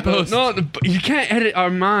in post. No, you can't edit our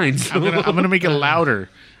minds. I'm gonna make it louder.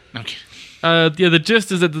 Okay. The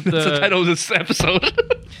gist is that That's the title of this episode.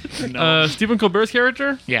 Stephen Colbert's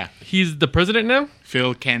character, Yeah. he's the president now.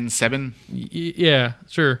 Phil Ken Seven. Yeah,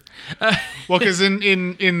 sure. Well, because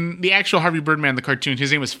in the actual Harvey Birdman, the cartoon,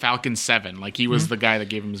 his name was Falcon 7. Like he was the guy that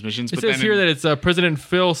gave him his missions. It says here that it's President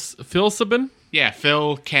Phil Sabin. yeah,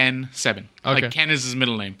 Phil Ken 7. Okay. Like Ken is his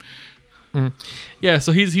middle name. Yeah,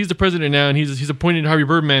 so he's the president now, and he's appointed Harvey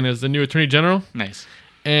Birdman as the new attorney general. Nice.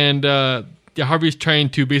 And Harvey's trying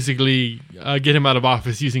to basically get him out of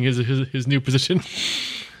office using his new position.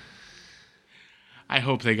 I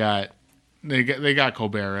hope they got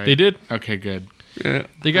Colbert, right? They did. Okay, good. Yeah.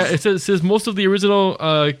 They got it says most of the original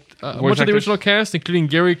cast, including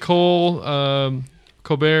Gary Cole,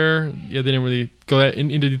 Colbert. Yeah, they didn't really go that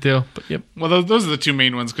into detail, but yep. Well, those are the two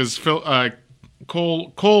main ones because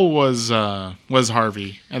Cole was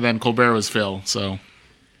Harvey, and then Colbert was Phil. So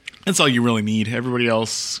that's all you really need. Everybody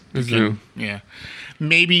else, yeah.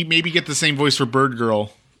 Maybe get the same voice for Bird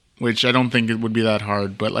Girl, which I don't think it would be that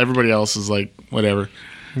hard. But everybody else is like whatever.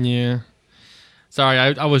 Yeah. Sorry,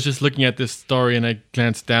 I was just looking at this story and I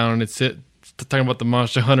glanced down and it's talking about the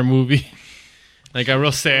Monster Hunter movie. I got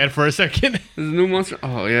real sad for a second. There's a new monster.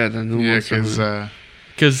 Oh yeah, the new monster.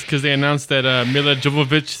 Because they announced that Mila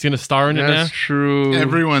Jovovich is going to star in it now. That's true.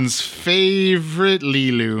 Everyone's favorite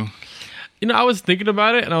Lilu. You know, I was thinking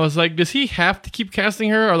about it and I was like, does he have to keep casting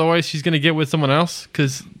her? Otherwise, she's going to get with someone else?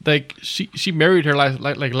 Because like she married her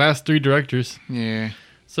last 3 directors. Yeah.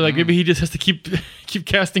 So like maybe he just has to keep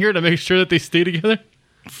casting her to make sure that they stay together.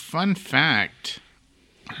 Fun fact: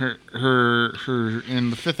 her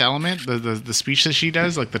in The Fifth Element, the speech that she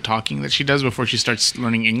does, like the talking that she does before she starts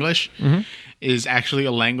learning English, is actually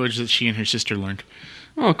a language that she and her sister learned.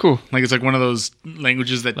 Oh, cool! Like it's like one of those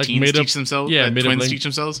languages that like teens teach themselves. Yeah, that twins teach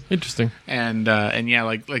themselves. Interesting. And yeah,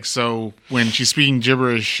 like so when she's speaking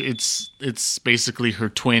gibberish, it's basically her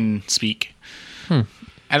twin speak.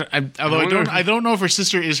 Although I don't know if her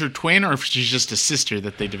sister is her twin or if she's just a sister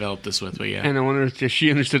that they developed this with. But yeah, and I wonder if she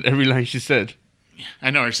understood every line she said.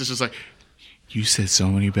 I know her sister's like, "You said so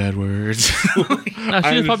many bad words." She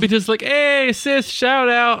was probably just like, "Hey, sis, shout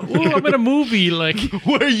out! Ooh, I'm in a movie." Like,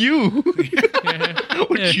 where are you?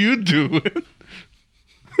 What you do?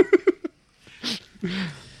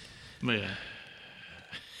 But yeah.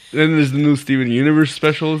 Then there's the new Steven Universe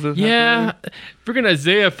specials. Yeah, freaking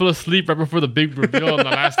Isaiah fell asleep right before the big reveal in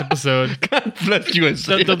the last episode. God bless you,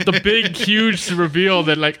 Isaiah. The big, huge reveal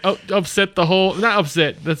that like upset the whole. Not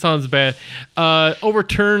upset. That sounds bad.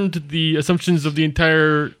 Overturned the assumptions of the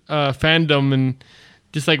entire fandom and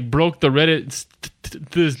just like broke the Reddit to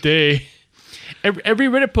this day. Every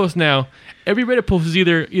Reddit post now. Every Reddit post is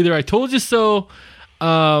either I told you so.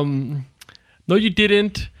 No, you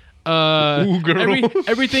didn't. Ooh, girl.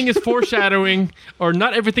 Everything is foreshadowing, or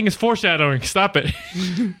not everything is foreshadowing. Stop it.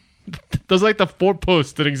 Those are like the 4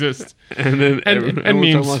 posts that exist. And then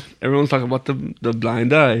everyone's talking about the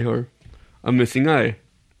blind eye or a missing eye.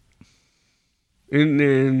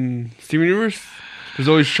 In Steven Universe, there's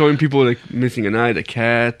always showing people like missing an eye, the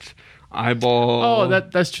cat, eyeball. Oh,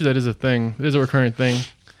 that's true. That is a thing. It is a recurring thing.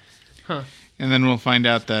 Huh. And then we'll find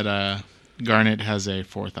out that Garnet has a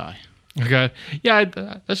 4th eye. Okay. Yeah,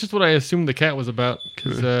 that's just what I assumed the cat was about.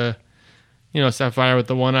 Because, Sapphire with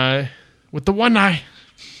the one eye. With the one eye.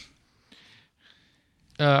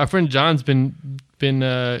 Our friend John's been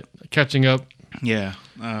catching up. Yeah.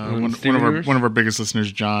 One of our biggest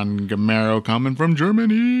listeners, John Gamero, coming from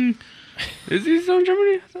Germany. Is he still in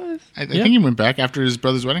Germany? I think he went back after his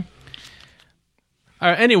brother's wedding. All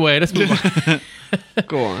right, anyway, let's move on.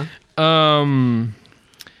 Go on.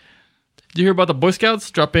 Did you hear about the Boy Scouts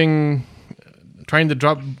trying to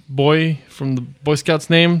drop boy from the Boy Scouts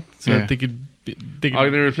name so that they could Are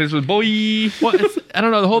they replaced with boy? Well, I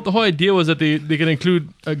don't know. The whole idea was that they could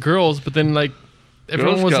include girls, but then like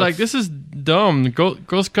everyone was like, "This is dumb.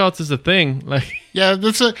 Girl Scouts is a thing." Like, yeah, I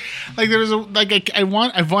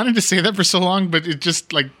wanted to say that for so long, but it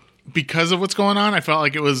just like because of what's going on, I felt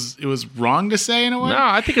like it was wrong to say in a way. No,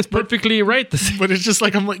 I think it's perfectly right to say. But it's just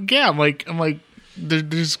like I'm like.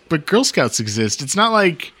 But Girl Scouts exist. It's not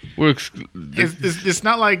like it's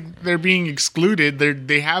not like they're being excluded.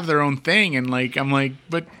 They have their own thing, and like I'm like,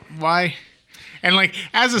 but why? And like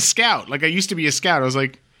as a scout, like I used to be a scout. I was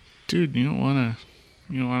like, dude, you don't want to.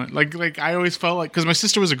 Like I always felt like because my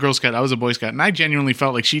sister was a Girl Scout, I was a Boy Scout, and I genuinely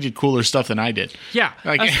felt like she did cooler stuff than I did. Yeah,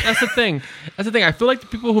 like that's the thing. That's the thing. I feel like the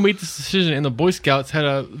people who made this decision in the Boy Scouts had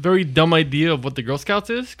a very dumb idea of what the Girl Scouts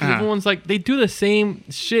is. Because everyone's like, they do the same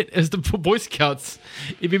shit as the Boy Scouts,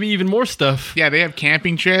 maybe even more stuff. Yeah, they have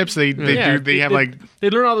camping trips. They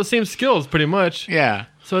learn all the same skills pretty much. Yeah.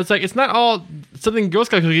 So it's like it's not all something Girl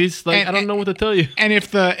Scout cookies. Like I don't know what to tell you. And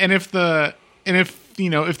if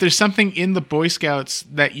if there's something in the Boy Scouts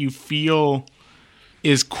that you feel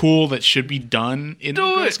is cool that should be done in the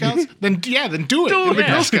Girl Scouts, then do it in the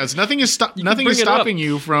Girl Scouts. Nothing is stopping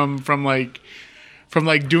you from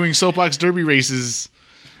doing soapbox derby races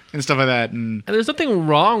and stuff like that. And there's nothing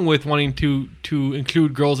wrong with wanting to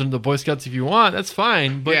include girls into the Boy Scouts if you want. That's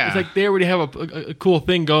fine. But it's like they already have a cool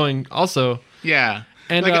thing going also. Yeah.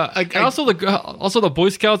 And, and also the Boy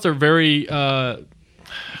Scouts are very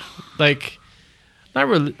like not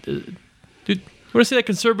really. Dude, what do I say? Like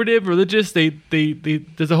conservative, religious. They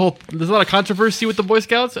there's a lot of controversy with the Boy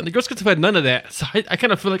Scouts, and the Girl Scouts have had none of that. So I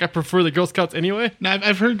kind of feel like I prefer the Girl Scouts anyway. No,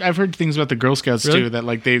 I've heard things about the Girl Scouts too, that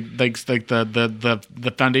like they like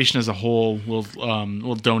the foundation as a whole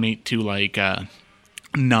will donate to like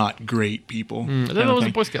not great people. I thought that was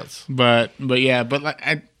the Boy Scouts. But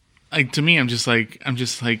like to me, I'm just like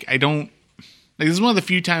I don't like. This is one of the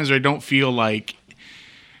few times where I don't feel like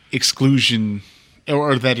exclusion.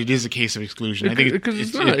 Or that it is a case of exclusion. I think because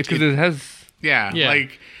it has. Yeah.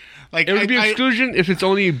 Like it would be exclusion if it's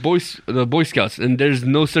only the Boy Scouts and there's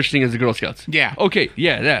no such thing as the Girl Scouts. Yeah. Okay.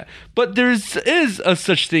 Yeah. That. But there is a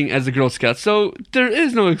such thing as the Girl Scouts, so there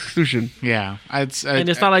is no exclusion. Yeah. And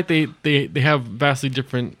it's not like they have vastly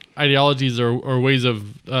different ideologies or ways of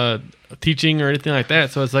teaching or anything like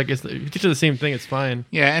that. So it's like if you teach the same thing, it's fine.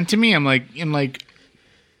 Yeah. And to me, I'm like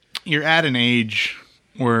you're at an age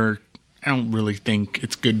where I don't really think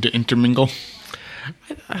it's good to intermingle.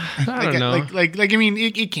 I don't know. I mean,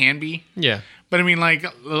 it can be. Yeah. But I mean, like,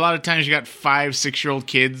 a lot of times you got 5-6-year-old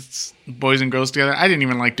kids, boys and girls together. I didn't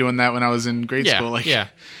even like doing that when I was in grade school. Like, yeah.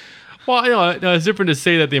 Well, you know, it's different to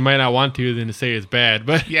say that they might not want to than to say it's bad.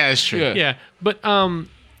 But yeah, it's true. Yeah.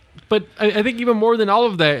 But I think even more than all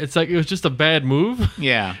of that, it's like it was just a bad move.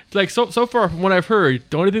 Yeah. Like so far from what I've heard,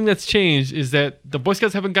 the only thing that's changed is that the Boy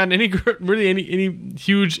Scouts haven't gotten any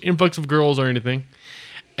huge influx of girls or anything,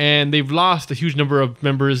 and they've lost a huge number of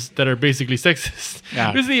members that are basically sexist.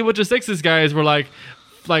 Yeah. Basically, a bunch of sexist guys were like,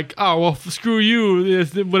 oh well, screw you,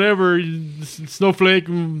 whatever, snowflake,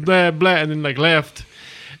 blah blah, and then like left.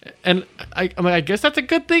 And I mean, I guess that's a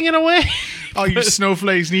good thing in a way. All you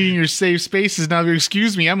snowflakes needing your safe spaces. Now,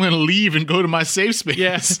 excuse me, I'm going to leave and go to my safe space.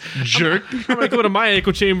 Yes, jerk. I'm going to go to my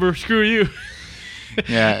echo chamber. Screw you.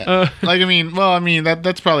 Yeah.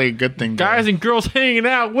 That's probably a good thing. Guys and girls hanging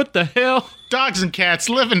out. What the hell? Dogs and cats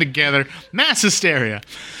living together. Mass hysteria.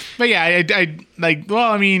 But yeah, I like.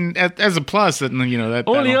 Well, I mean, as a plus, that you know that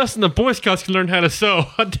only us and the Boy Scouts can learn how to sew.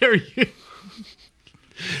 How dare you?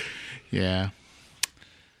 Yeah.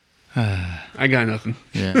 I got nothing.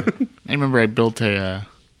 Yeah. I remember I built in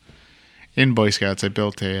Boy Scouts, I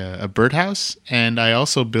built a birdhouse, and I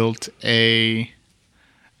also built a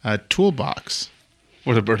toolbox.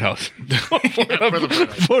 For the birdhouse. For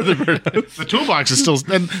the birdhouse. The toolbox is still...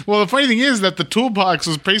 the funny thing is that the toolbox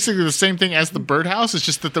was basically the same thing as the birdhouse. It's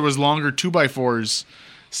just that there was longer 2x4s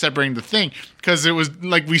separating the thing, because it was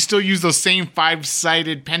like we still use those same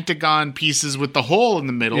 5-sided pentagon pieces with the hole in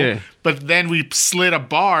the middle, but then we slid a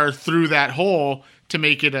bar through that hole to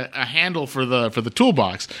make it a handle for the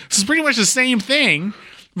toolbox. So it's pretty much the same thing.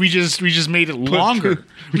 We just made it longer.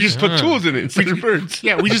 We just put tools in it instead of birds.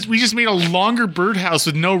 Yeah, we just made a longer birdhouse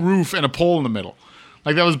with no roof and a pole in the middle.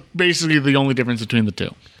 Like that was basically the only difference between the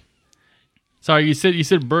two. Sorry, you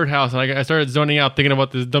said birdhouse, and I started zoning out thinking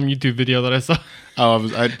about this dumb YouTube video that I saw. Oh,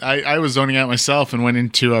 I was zoning out myself and went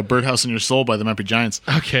into Birdhouse in Your Soul by the Mighty Giants.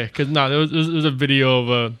 Okay, because there was a video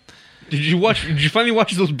of Did you finally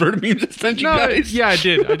watch those bird memes I sent you guys? Yeah, I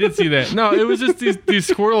did. I did see that. No, it was just these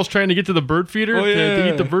squirrels trying to get to the bird feeder to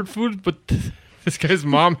eat the bird food, but this guy's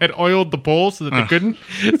mom had oiled the pole so that they couldn't.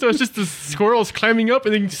 So it's just the squirrels climbing up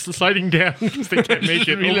and then just sliding down because they can't make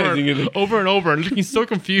it over and over and looking so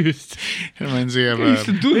confused. It reminds me of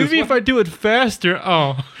maybe if I do it faster.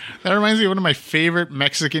 Oh, that reminds me of one of my favorite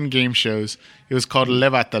Mexican game shows. It was called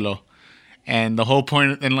Levatalo, and the whole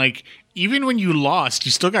point, and like even when you lost,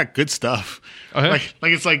 you still got good stuff. Like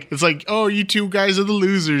it's like oh, you two guys are the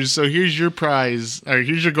losers, so here's your prize or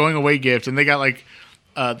here's your going away gift, and they got like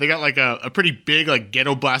a pretty big like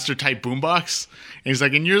ghetto blaster type boombox, and he's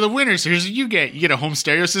like, and you're the winner, so here's what you get a home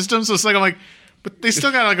stereo system. So it's like I'm like, but they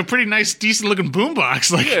still got like a pretty nice, decent looking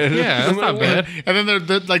boombox. Like yeah, that's not bad. And then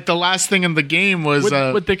the last thing in the game was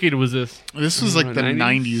what decade was this? This was like the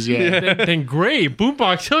 90s. Yeah. Then great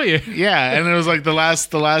boombox, hell yeah. Yeah, and it was like the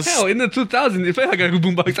last. Hell, in the 2000s, if I had a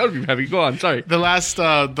boombox, I would be happy. Go on, sorry. The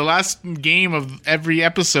last game of every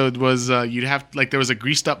episode was you'd have like there was a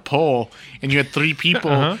greased up pole, and you had 3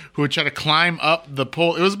 people who would try to climb up the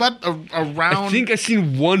pole. It was about around. I think I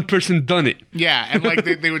seen one person done it. Yeah, and like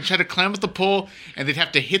they would try to climb up the pole, and they'd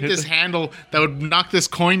have to hit this handle that would knock this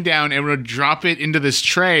coin down and would drop it into this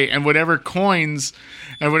tray, and whatever coins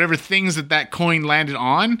and whatever things that coin landed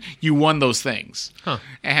on, you won those things.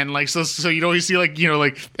 And like so you'd always see like, you know,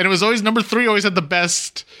 like, and it was always number 3 always had the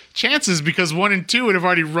best chances because 1 and 2 would have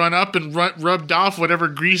already run up and rubbed off whatever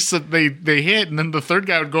grease that they hit, and then the third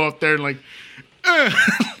guy would go up there and like and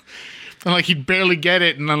like he'd barely get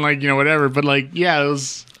it, and then like, you know, whatever. But like, yeah, it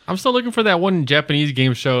was. I'm still looking for that one Japanese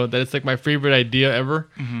game show that it's like my favorite idea ever.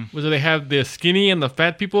 Was that they have the skinny and the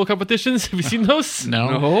fat people competitions. Have you seen those?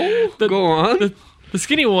 No. Go on. The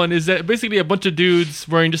skinny one is that basically a bunch of dudes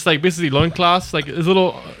wearing just like basically loincloths, like as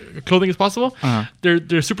little clothing as possible.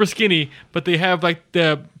 They're super skinny, but they have like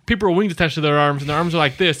the paper wings attached to their arms, and their arms are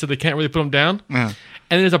like this, so they can't really put them down.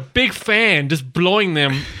 And there's a big fan just blowing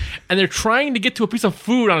them, and they're trying to get to a piece of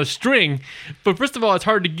food on a string. But first of all, it's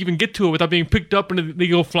hard to even get to it without being picked up, and they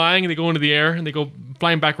go flying, and they go into the air, and they go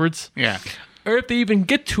flying backwards. Yeah. Or if they even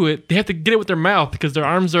get to it, they have to get it with their mouth because their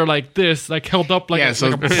arms are like this, like held up like,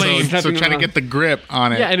 like a plane. So trying to get the grip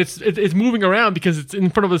on it. Yeah, and it's moving around because it's in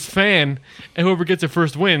front of this fan, and whoever gets it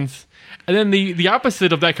first wins. And then the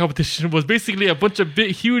opposite of that competition was basically a bunch of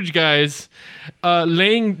big, huge guys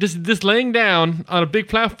laying down on a big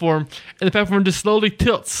platform, and the platform just slowly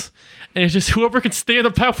tilts. And it's just whoever can stay on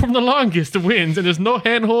the platform the longest wins. And there's no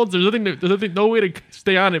handholds. There's no way to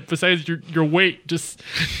stay on it besides your weight. Just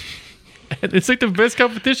it's like the best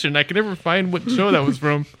competition. I can never find what show that was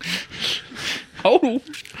from. Oh,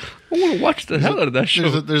 I want to watch the hell out of that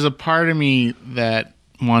show. There's a part of me that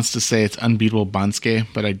wants to say it's Unbeatable Bansuke,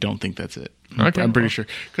 but I don't think that's it. Okay. I'm pretty sure.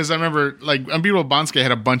 Because I remember, like, Unbeatable Bansuke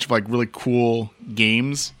had a bunch of, like, really cool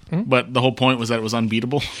games, but the whole point was that it was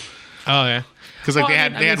unbeatable. Oh, yeah. Because, like,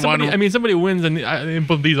 they had one... I mean, somebody wins and they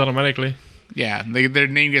put these automatically. Yeah, their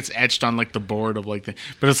name gets etched on, like, the board of, like...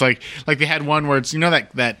 But it's like they had one where it's, you know,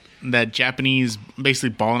 that Japanese, basically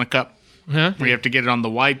ball in a cup? Huh? Where you have to get it on the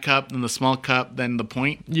wide cup, then the small cup, then the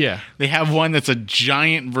point. Yeah. They have one that's a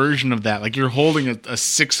giant version of that. Like you're holding a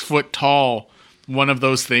 6 foot tall one of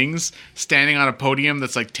those things, standing on a podium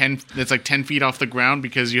that's like 10 feet off the ground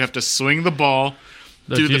because you have to swing the ball,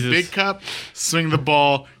 do the big cup, swing the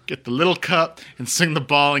ball, get the little cup, and swing the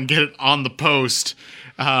ball and get it on the post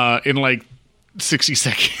in like 60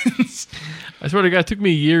 seconds. I swear to God, it took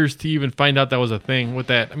me years to even find out that was a thing with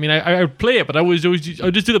that. I mean, I would play it, but I would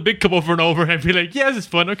just do the big cup over and over, and I'd be like, yeah, this is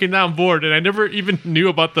fun. Okay, now I'm bored. And I never even knew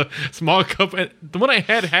about the small cup. And the one I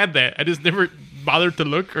had that. I just never bothered to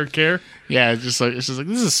look or care. Yeah, it's just like this is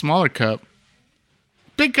a smaller cup.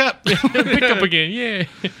 Big cup. Big cup again,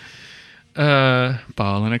 yeah.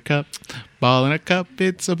 Ball in a cup. Ball in a cup.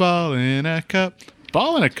 It's a ball in a cup.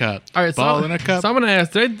 Ball in a cup. All right, ball in a cup. So I'm gonna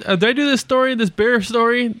ask: Did I do this bear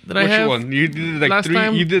story that I have? Which one? You did like last three.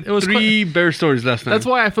 time? You did three bear stories last time. That's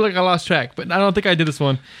why I feel like I lost track, but I don't think I did this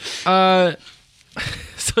one. So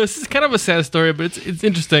this is kind of a sad story, but it's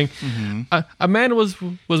interesting. Mm-hmm. A man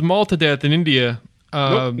was mauled to death in India.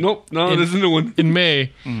 No, this isn't the one. In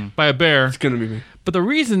May by a bear. It's gonna be me. But the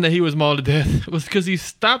reason that he was mauled to death was because he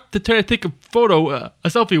stopped to try to take a photo, a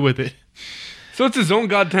selfie with it. So it's his own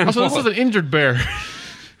goddamn fault. This was an injured bear.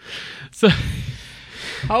 So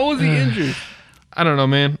how was he injured? I don't know,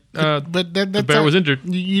 man. But the bear was injured.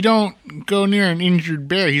 You don't go near an injured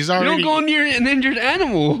bear. He's already. You don't go near an injured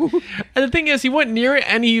animal. And the thing is, he went near it,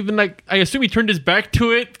 and he even I assume he turned his back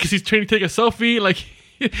to it because he's trying to take a selfie. Like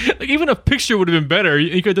even a picture would have been better.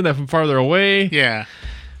 He could have done that from farther away. Yeah.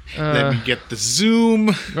 Let me get the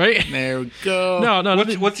zoom. Right there we go. No.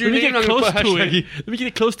 What's your name? Let me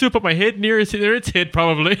get close to it. Put my head near its head,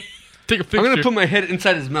 probably. Take a picture. I'm gonna put my head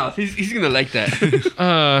inside his mouth. He's gonna like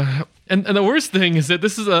that. And the worst thing is that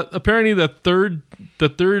this is apparently the third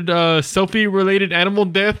selfie related animal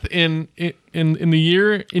death in the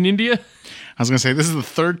year in India. I was gonna say this is the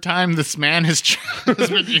third time this man has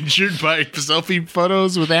been injured by selfie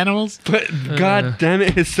photos with animals. But god damn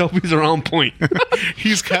it, his selfies are on point.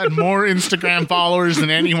 He's got more Instagram followers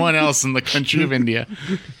than anyone else in the country of India,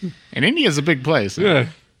 and India's a big place. Yeah.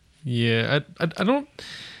 I don't.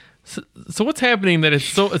 So what's happening that it's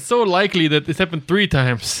so likely that it's happened 3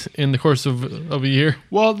 times in the course of a year?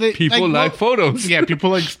 Well, people like photos. Yeah,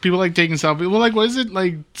 people like taking selfies. Well, like what is it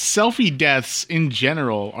like? Selfie deaths in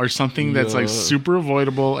general are something that's like super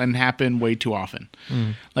avoidable and happen way too often.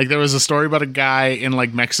 Like there was a story about a guy in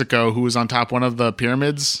like Mexico who was on top of one of the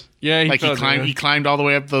pyramids. Yeah, he climbed all the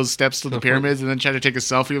way up those steps to the pyramids and then tried to take a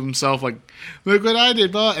selfie of himself. Like, look what I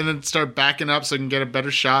did, blah, and then start backing up so he can get a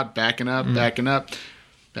better shot. Backing up.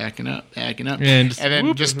 Backing up, and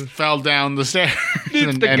then just fell down the stairs.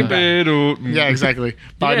 Yeah, exactly.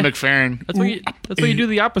 Bobby McFerrin. That's why you do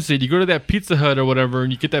the opposite. You go to that Pizza Hut or whatever,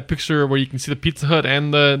 and you get that picture where you can see the Pizza Hut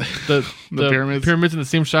and the pyramids in the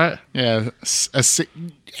same shot. Yeah,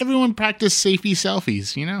 everyone practice safety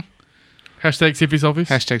selfies. You know. Hashtag safety selfies.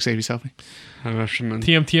 Hashtag safety selfie.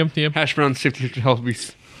 TM. Hash brown safety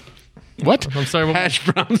selfies. What? I'm sorry. Hash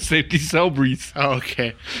brown safety selfies. Oh,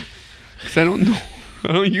 okay. Because I don't know.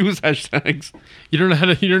 I don't use hashtags. You don't know how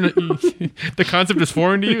to. The concept is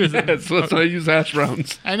foreign to you. Is it? That's what I use hash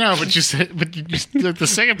browns. I know, but you said, the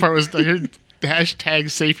second part was I heard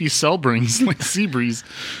hashtag Safety Cellbrings like Seabreeze.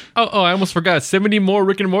 Oh, I almost forgot. 70 more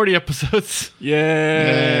Rick and Morty episodes.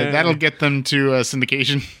 Yeah. That'll get them to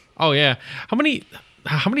syndication. Oh yeah. How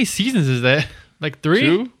many seasons is that? Like 3?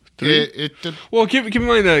 2? 3? Well, keep in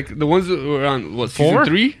mind that the ones that were on season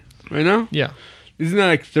 3 right now. Yeah. Isn't that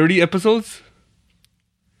like 30 episodes?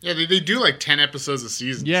 Yeah, they do like 10 episodes a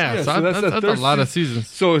season. Yeah, so that's a lot of seasons.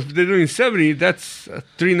 So if they're doing 70, that's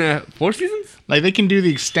 4 seasons. Like they can do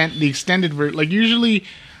the extended version. Like usually,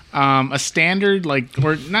 a standard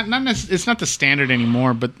or not. It's not the standard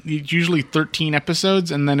anymore, but it's usually 13 episodes,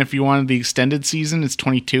 and then if you wanted the extended season, it's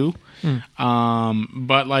 22.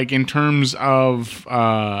 But like in terms of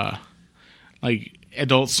like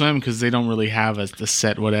Adult Swim, because they don't really have the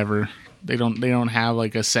set whatever. They don't have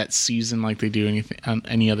like a set season like they do anything on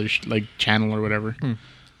any other like channel or whatever.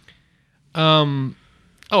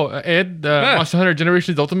 Ed, Monster Hunter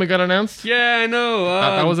Generations Ultimate got announced. Yeah, I know.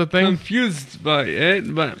 That was a thing. Confused by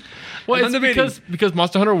it, but it's because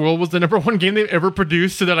Monster Hunter World was the #1 game they've ever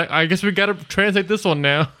produced. So that I guess we got to translate this one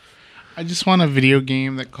now. I just want a video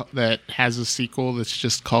game that has a sequel that's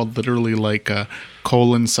just called literally like a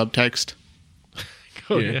colon subtext.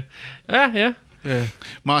 Oh yeah. Yeah.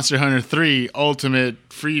 Monster Hunter 3 Ultimate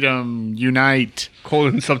Freedom Unite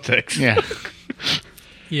subtext. Yeah.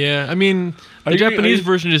 Yeah, I mean the Japanese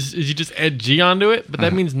version is you just add G onto it, but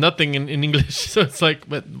that means nothing in English. So it's like,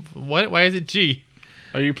 but what? Why is it G?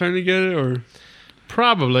 Are you planning to get it or?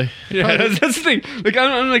 Probably. Yeah, that's the thing. Like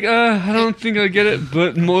I'm like, I don't think I'll get it,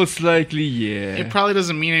 but most likely, yeah. It probably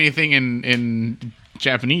doesn't mean anything in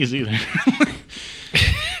Japanese either.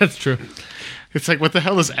 That's true. It's like, what the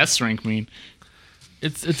hell does S rank mean?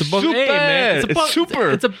 It's above A, man. It's super.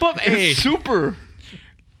 It's above A. It's super.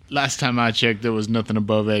 Last time I checked, there was nothing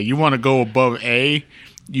above A. You want to go above A,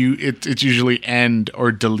 it's usually end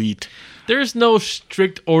or delete. There's no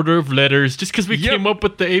strict order of letters. Just because we came up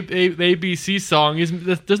with the ABC song,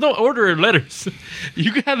 there's no order of letters.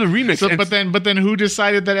 You could have a remix. So, but then who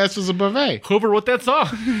decided that S was above A? Whoever wrote that song.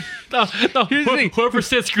 No. Here's the thing. Whoever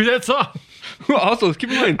said screw that song. Also,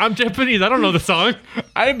 keep in mind, I'm Japanese. I don't know the song.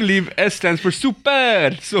 I believe S stands for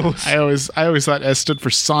super. So I always thought S stood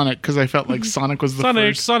for Sonic because I felt like Sonic was the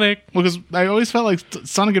first. Sonic. Because I always felt like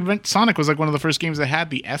Sonic was like one of the first games that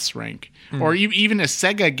had the S rank, or even a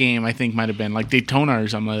Sega game. I think might have been like Daytona or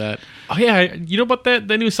something like that. Oh yeah, you know about that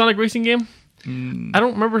new Sonic racing game? I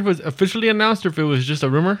don't remember if it was officially announced or if it was just a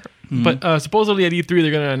rumor. But supposedly at E3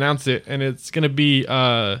 they're going to announce it, and it's going to be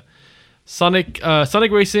Sonic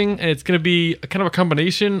Racing, and it's going to be kind of a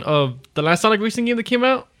combination of the last Sonic Racing game that came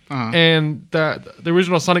out and the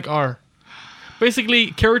original Sonic R.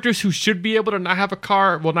 Basically, characters who should be able to not have a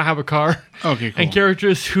car will not have a car. Okay, cool. And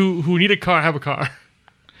characters who need a car have a car.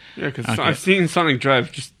 Yeah, because I've seen Sonic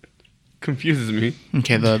Drive, just confuses me.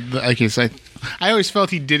 Okay, so I always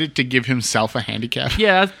felt he did it to give himself a handicap.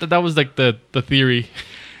 Yeah, that was like the theory.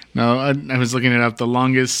 No, I was looking it up. The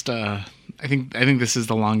longest, I think this is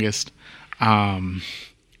the longest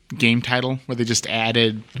game title where they just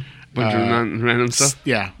added bunch of random stuff.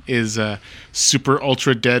 Yeah, is Super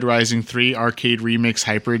Ultra Dead Rising 3 Arcade Remix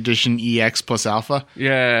Hyper Edition EX plus Alpha.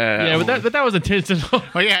 Yeah, but that was intentional.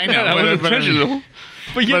 Oh yeah, I know. That was intentional.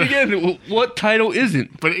 But yet again, what title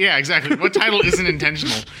isn't? But yeah, exactly. What title isn't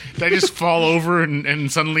intentional? Did I just fall over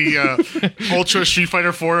and suddenly Ultra Street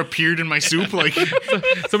Fighter 4 appeared in my soup? Like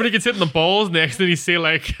somebody gets hit in the balls and they accidentally say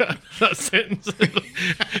like a sentence.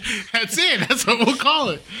 That's it. That's what we'll call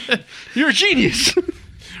it. You're a genius.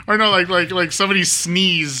 Or no, like somebody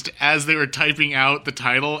sneezed as they were typing out the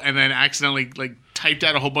title and then accidentally like typed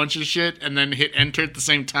out a whole bunch of shit and then hit enter at the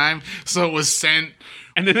same time, so it was sent.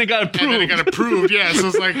 And then it got approved. Yeah. So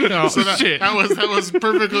it's like, that was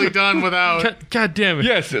perfectly done without. God damn it!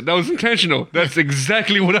 Yes, that was intentional. That's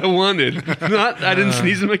exactly what I wanted. Not I didn't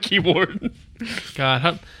sneeze in my keyboard. God,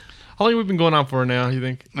 how long have we been going on for now? You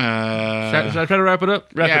think? Should I try to wrap it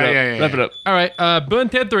up? Wrap it up. All right. Bill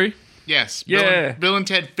and Ted 3. Yes. Yeah. Bill and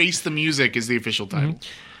Ted Face the Music is the official title.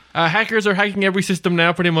 Hackers are hacking every system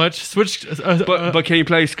now, pretty much. Switch. But can you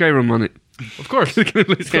play Skyrim on it? Of course.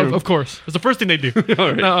 Of course. It's the first thing they do.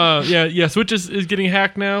 All right. Switch is getting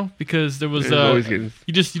hacked now because there was you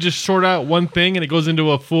just sort out one thing and it goes into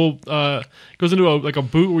a full like a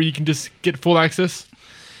boot where you can just get full access.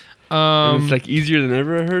 It's like easier than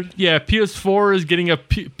ever, I heard. Yeah, PS4 is getting a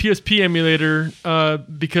PSP emulator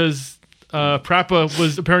because Prappa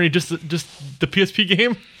was apparently just the PSP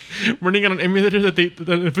game. running on an emulator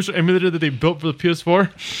an official emulator that they built for the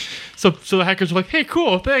PS4. So the hackers were like, "Hey,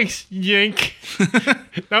 cool, thanks, yank."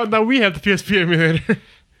 now we have the PSP emulator.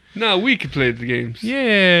 Now we can play the games.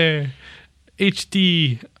 Yeah,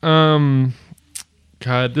 HD.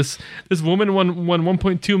 God, this woman won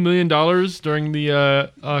 $1.2 million during the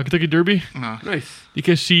Kentucky Derby. Nice.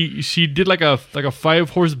 Because she did like a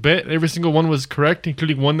 5-horse bet. Every single one was correct,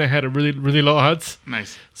 including one that had a really really low odds.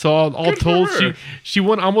 Nice. So all told, her. she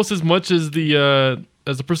won almost as much as the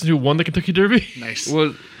person who won the Kentucky Derby. Nice.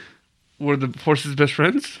 Were the horses best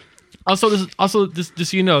friends? Also, just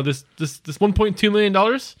so you know, this $1.2 million,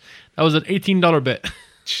 that was an $18 bet.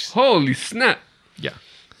 Holy snap! Yeah.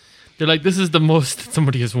 They're like, this is the most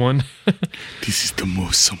somebody has won. This is the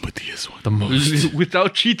most somebody has won. The most.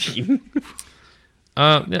 Without cheating.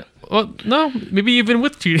 Yeah. Well, no, maybe even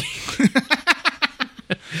with cheating.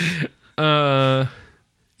 Yeah,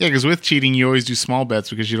 because with cheating, you always do small bets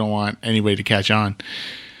because you don't want anybody to catch on.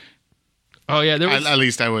 Oh yeah, there was. At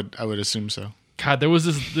least I would assume so. God, there was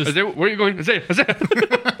this Where are you going?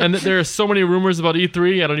 and there are so many rumors about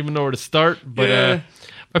E3. I don't even know where to start. But Yeah.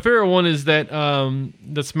 my favorite one is that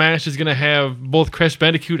the Smash is gonna have both Crash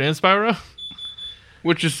Bandicoot and Spyro.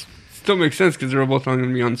 Which is still makes sense because they're both going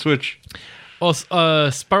to be on Switch. Well,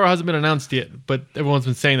 Spyro hasn't been announced yet, but everyone's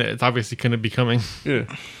been saying that it's obviously going to be coming. Yeah.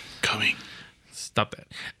 Coming. Stop that,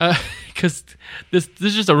 because this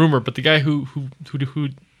is just a rumor. But the guy who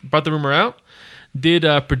brought the rumor out did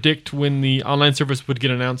predict when the online service would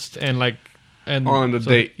get announced and on the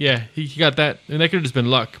date. Yeah, he got that, and that could have just been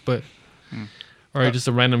luck, but or just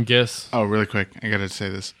a random guess. Oh, really quick. I got to say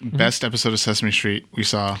this. Best episode of Sesame Street we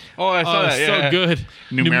saw. Oh, I saw that. Yeah. So good.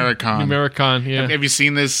 Numericon. Numericon, yeah. Have you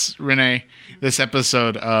seen this, Renee? This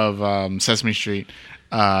episode of Sesame Street.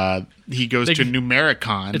 He goes to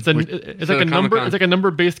Numericon. It's like a number. It's like a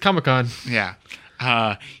number-based Comic-Con. Yeah.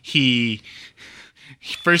 He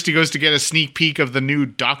first he goes to get a sneak peek of the new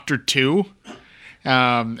Doctor 2.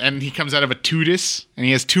 And he comes out of a Tudis, and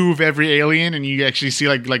he has 2 of every alien, and you actually see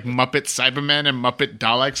like Muppet Cybermen and Muppet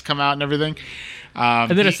Daleks come out and everything.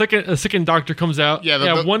 And then a second Doctor comes out.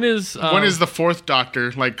 Yeah, one is the 4th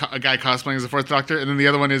Doctor, like a guy cosplaying as the 4th Doctor, and then the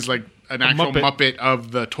other one is like an actual Muppet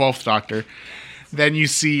of the 12th Doctor. Then you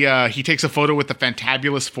see he takes a photo with the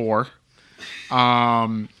Fantabulous Four.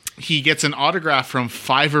 He gets an autograph from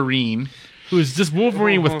Fiverine, who is just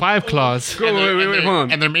Wolverine with 5 claws. Wait, hold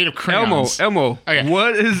on. And they're made of crayons. Elmo. Okay.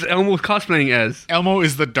 What is Elmo cosplaying as? Elmo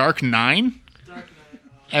is the Dark Nine.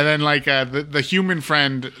 And then, like, the human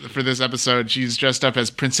friend for this episode, she's dressed up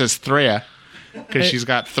as Princess Threa because she's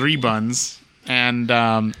got 3 buns. And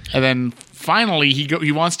then finally,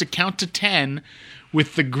 he wants to count to 10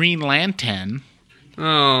 with the Green Lantern.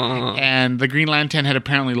 Oh. And the Green Lantern had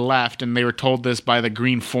apparently left, and they were told this by the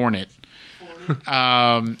Green Fornet.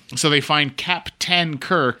 So they find Cap-10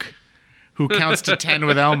 Kirk, who counts to 10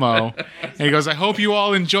 with Elmo. And he goes, I hope you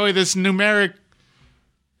all enjoy this numeric.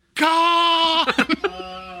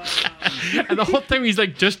 And the whole time he's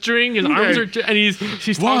like gesturing, his arms are, and he's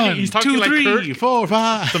talking. He's talking 2, like 3, Kirk. 4,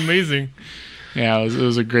 5. It's amazing. Yeah, it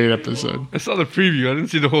was a great episode. I saw the preview. I didn't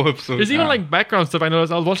see the whole episode. There's even like background stuff. I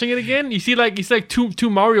noticed. I was watching it again. You see like two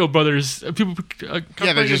Mario brothers. People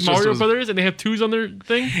they're just Mario brothers, and they have 2s on their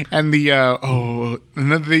thing. And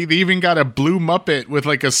and then they even got a blue Muppet with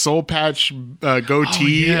like a soul patch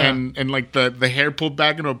goatee and like the hair pulled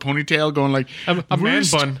back into a ponytail, going like a man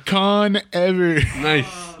worst bun. con ever. Nice.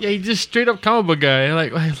 Yeah, he's just straight up comic book guy.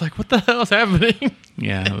 Like what the hell is happening?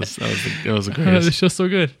 Yeah, it was a great. This show's so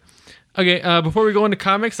good. Okay, before we go into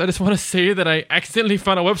comics, I just want to say that I accidentally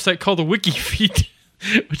found a website called the Wiki Feet,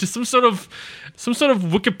 which is some sort of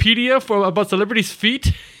Wikipedia about celebrities'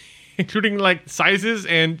 feet, including like sizes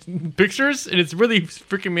and pictures, and it's really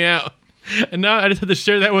freaking me out. And now I just have to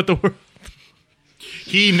share that with the world.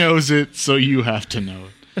 He knows it, so you have to know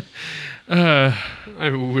it. I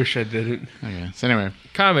wish I didn't. Okay, so anyway,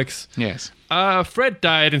 comics. Yes. Fred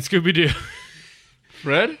died in Scooby-Doo.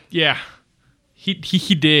 Fred? Yeah. He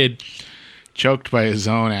did. Choked by his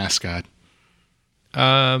own ascot.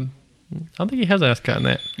 I don't think he has an ascot in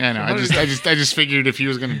that. Yeah, no. I just figured if he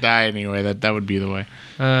was going to die anyway, that would be the way.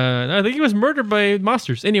 I think he was murdered by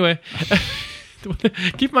monsters. Anyway,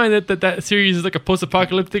 keep in mind that series is like a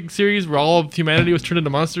post-apocalyptic series where all of humanity was turned into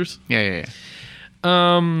monsters. Yeah.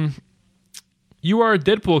 You Are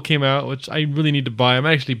Deadpool came out, which I really need to buy. I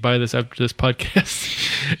might actually buy this after this podcast.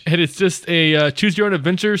 And it's just a choose your own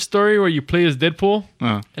adventure story where you play as Deadpool.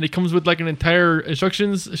 And it comes with like an entire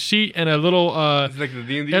instructions sheet and a little it's like the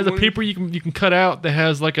D&D it has one? a paper you can cut out that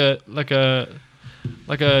has like a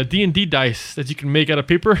D&D dice that you can make out of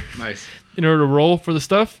paper. Nice. In order to roll for the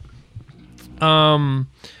stuff.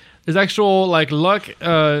 there's actual like luck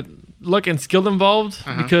and skill involved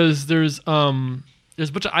because there's a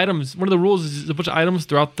bunch of items. One of the rules is there's a bunch of items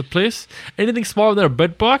throughout the place. Anything smaller than a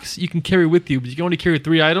bed box, you can carry with you, but you can only carry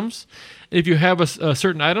 3 items. And if you have a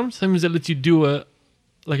certain item, sometimes it lets you do a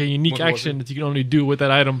unique action that you can only do with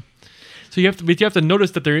that item. So you have to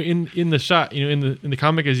notice that they're in the shot, in the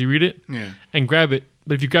comic as you read it, and grab it.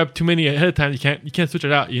 But if you grab too many ahead of time, you can't switch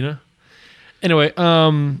it out, Anyway,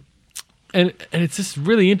 and it's just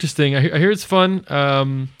really interesting. I hear it's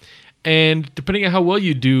fun. And depending on how well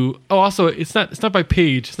you do, also it's not by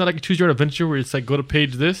page. It's not like a choose your own adventure where it's like go to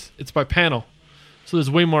page this. It's by panel, so there's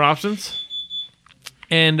way more options.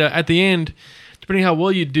 And at the end, depending on how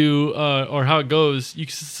well you do or how it goes, you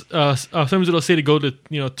sometimes it'll say to go to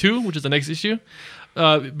 2, which is the next issue.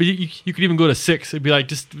 But you could even go to 6. It'd be like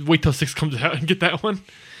just wait till 6 comes out and get that one.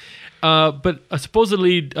 But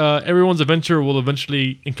supposedly everyone's adventure will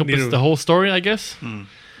eventually encompass the whole story, I guess.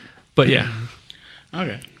 But yeah,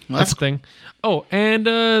 okay. Well, that's the thing. Oh, and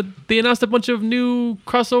they announced a bunch of new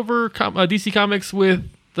crossover DC comics with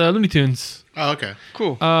Looney Tunes. Oh, okay.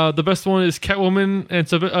 Cool. The best one is Catwoman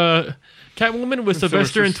with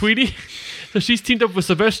Sylvester and Tweety. So she's teamed up with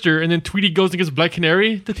Sylvester, and then Tweety goes against Black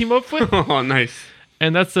Canary to team up with. Oh, nice.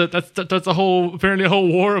 And that's a whole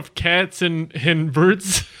war of cats and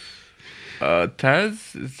birds.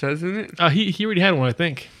 Taz? Is Taz in it? He already had one, I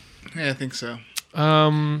think. Yeah, I think so.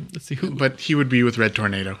 Let's see who. But he would be with Red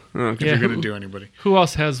Tornado. Okay. If you're gonna do anybody. Who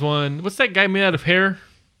else has one? What's that guy made out of hair?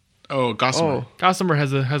 Oh, Gossamer. Gossamer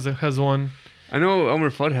has one. I know Elmer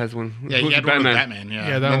Fudd has one. Yeah, he had one with Batman.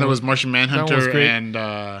 Yeah, that then there was Martian Manhunter and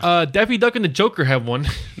Daffy Duck and the Joker have one.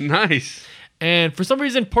 Nice. And for some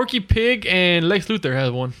reason, Porky Pig and Lex Luthor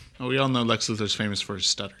has one. Oh, we all know Lex Luthor's famous for his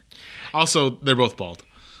stutter. Also, they're both bald.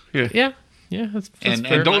 Yeah. Yeah, that's fair. And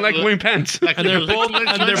don't like wearing pants. And they're both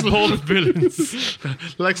villains.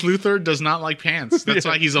 Lex Luthor does not like pants. That's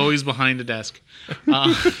why he's always behind a desk.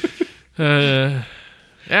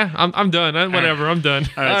 Yeah, I'm done. Whatever, I'm done.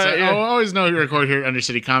 All right, so I always know you record here at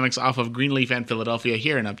Undercity Comics off of Greenleaf and Philadelphia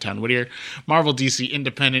here in Uptown Whittier. Marvel, DC,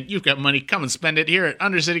 Independent. You've got money. Come and spend it here at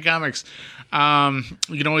Undercity Comics.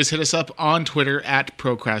 You can always hit us up on Twitter at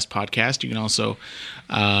procrast-podcast. You can also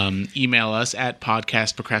email us at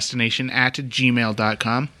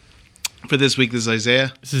podcastprocrastination@gmail.com. For this week, this is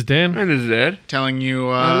Isaiah. This is Dan. And this is Ed. Telling you...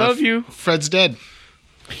 I love you. Fred's dead.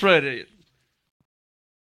 Fred...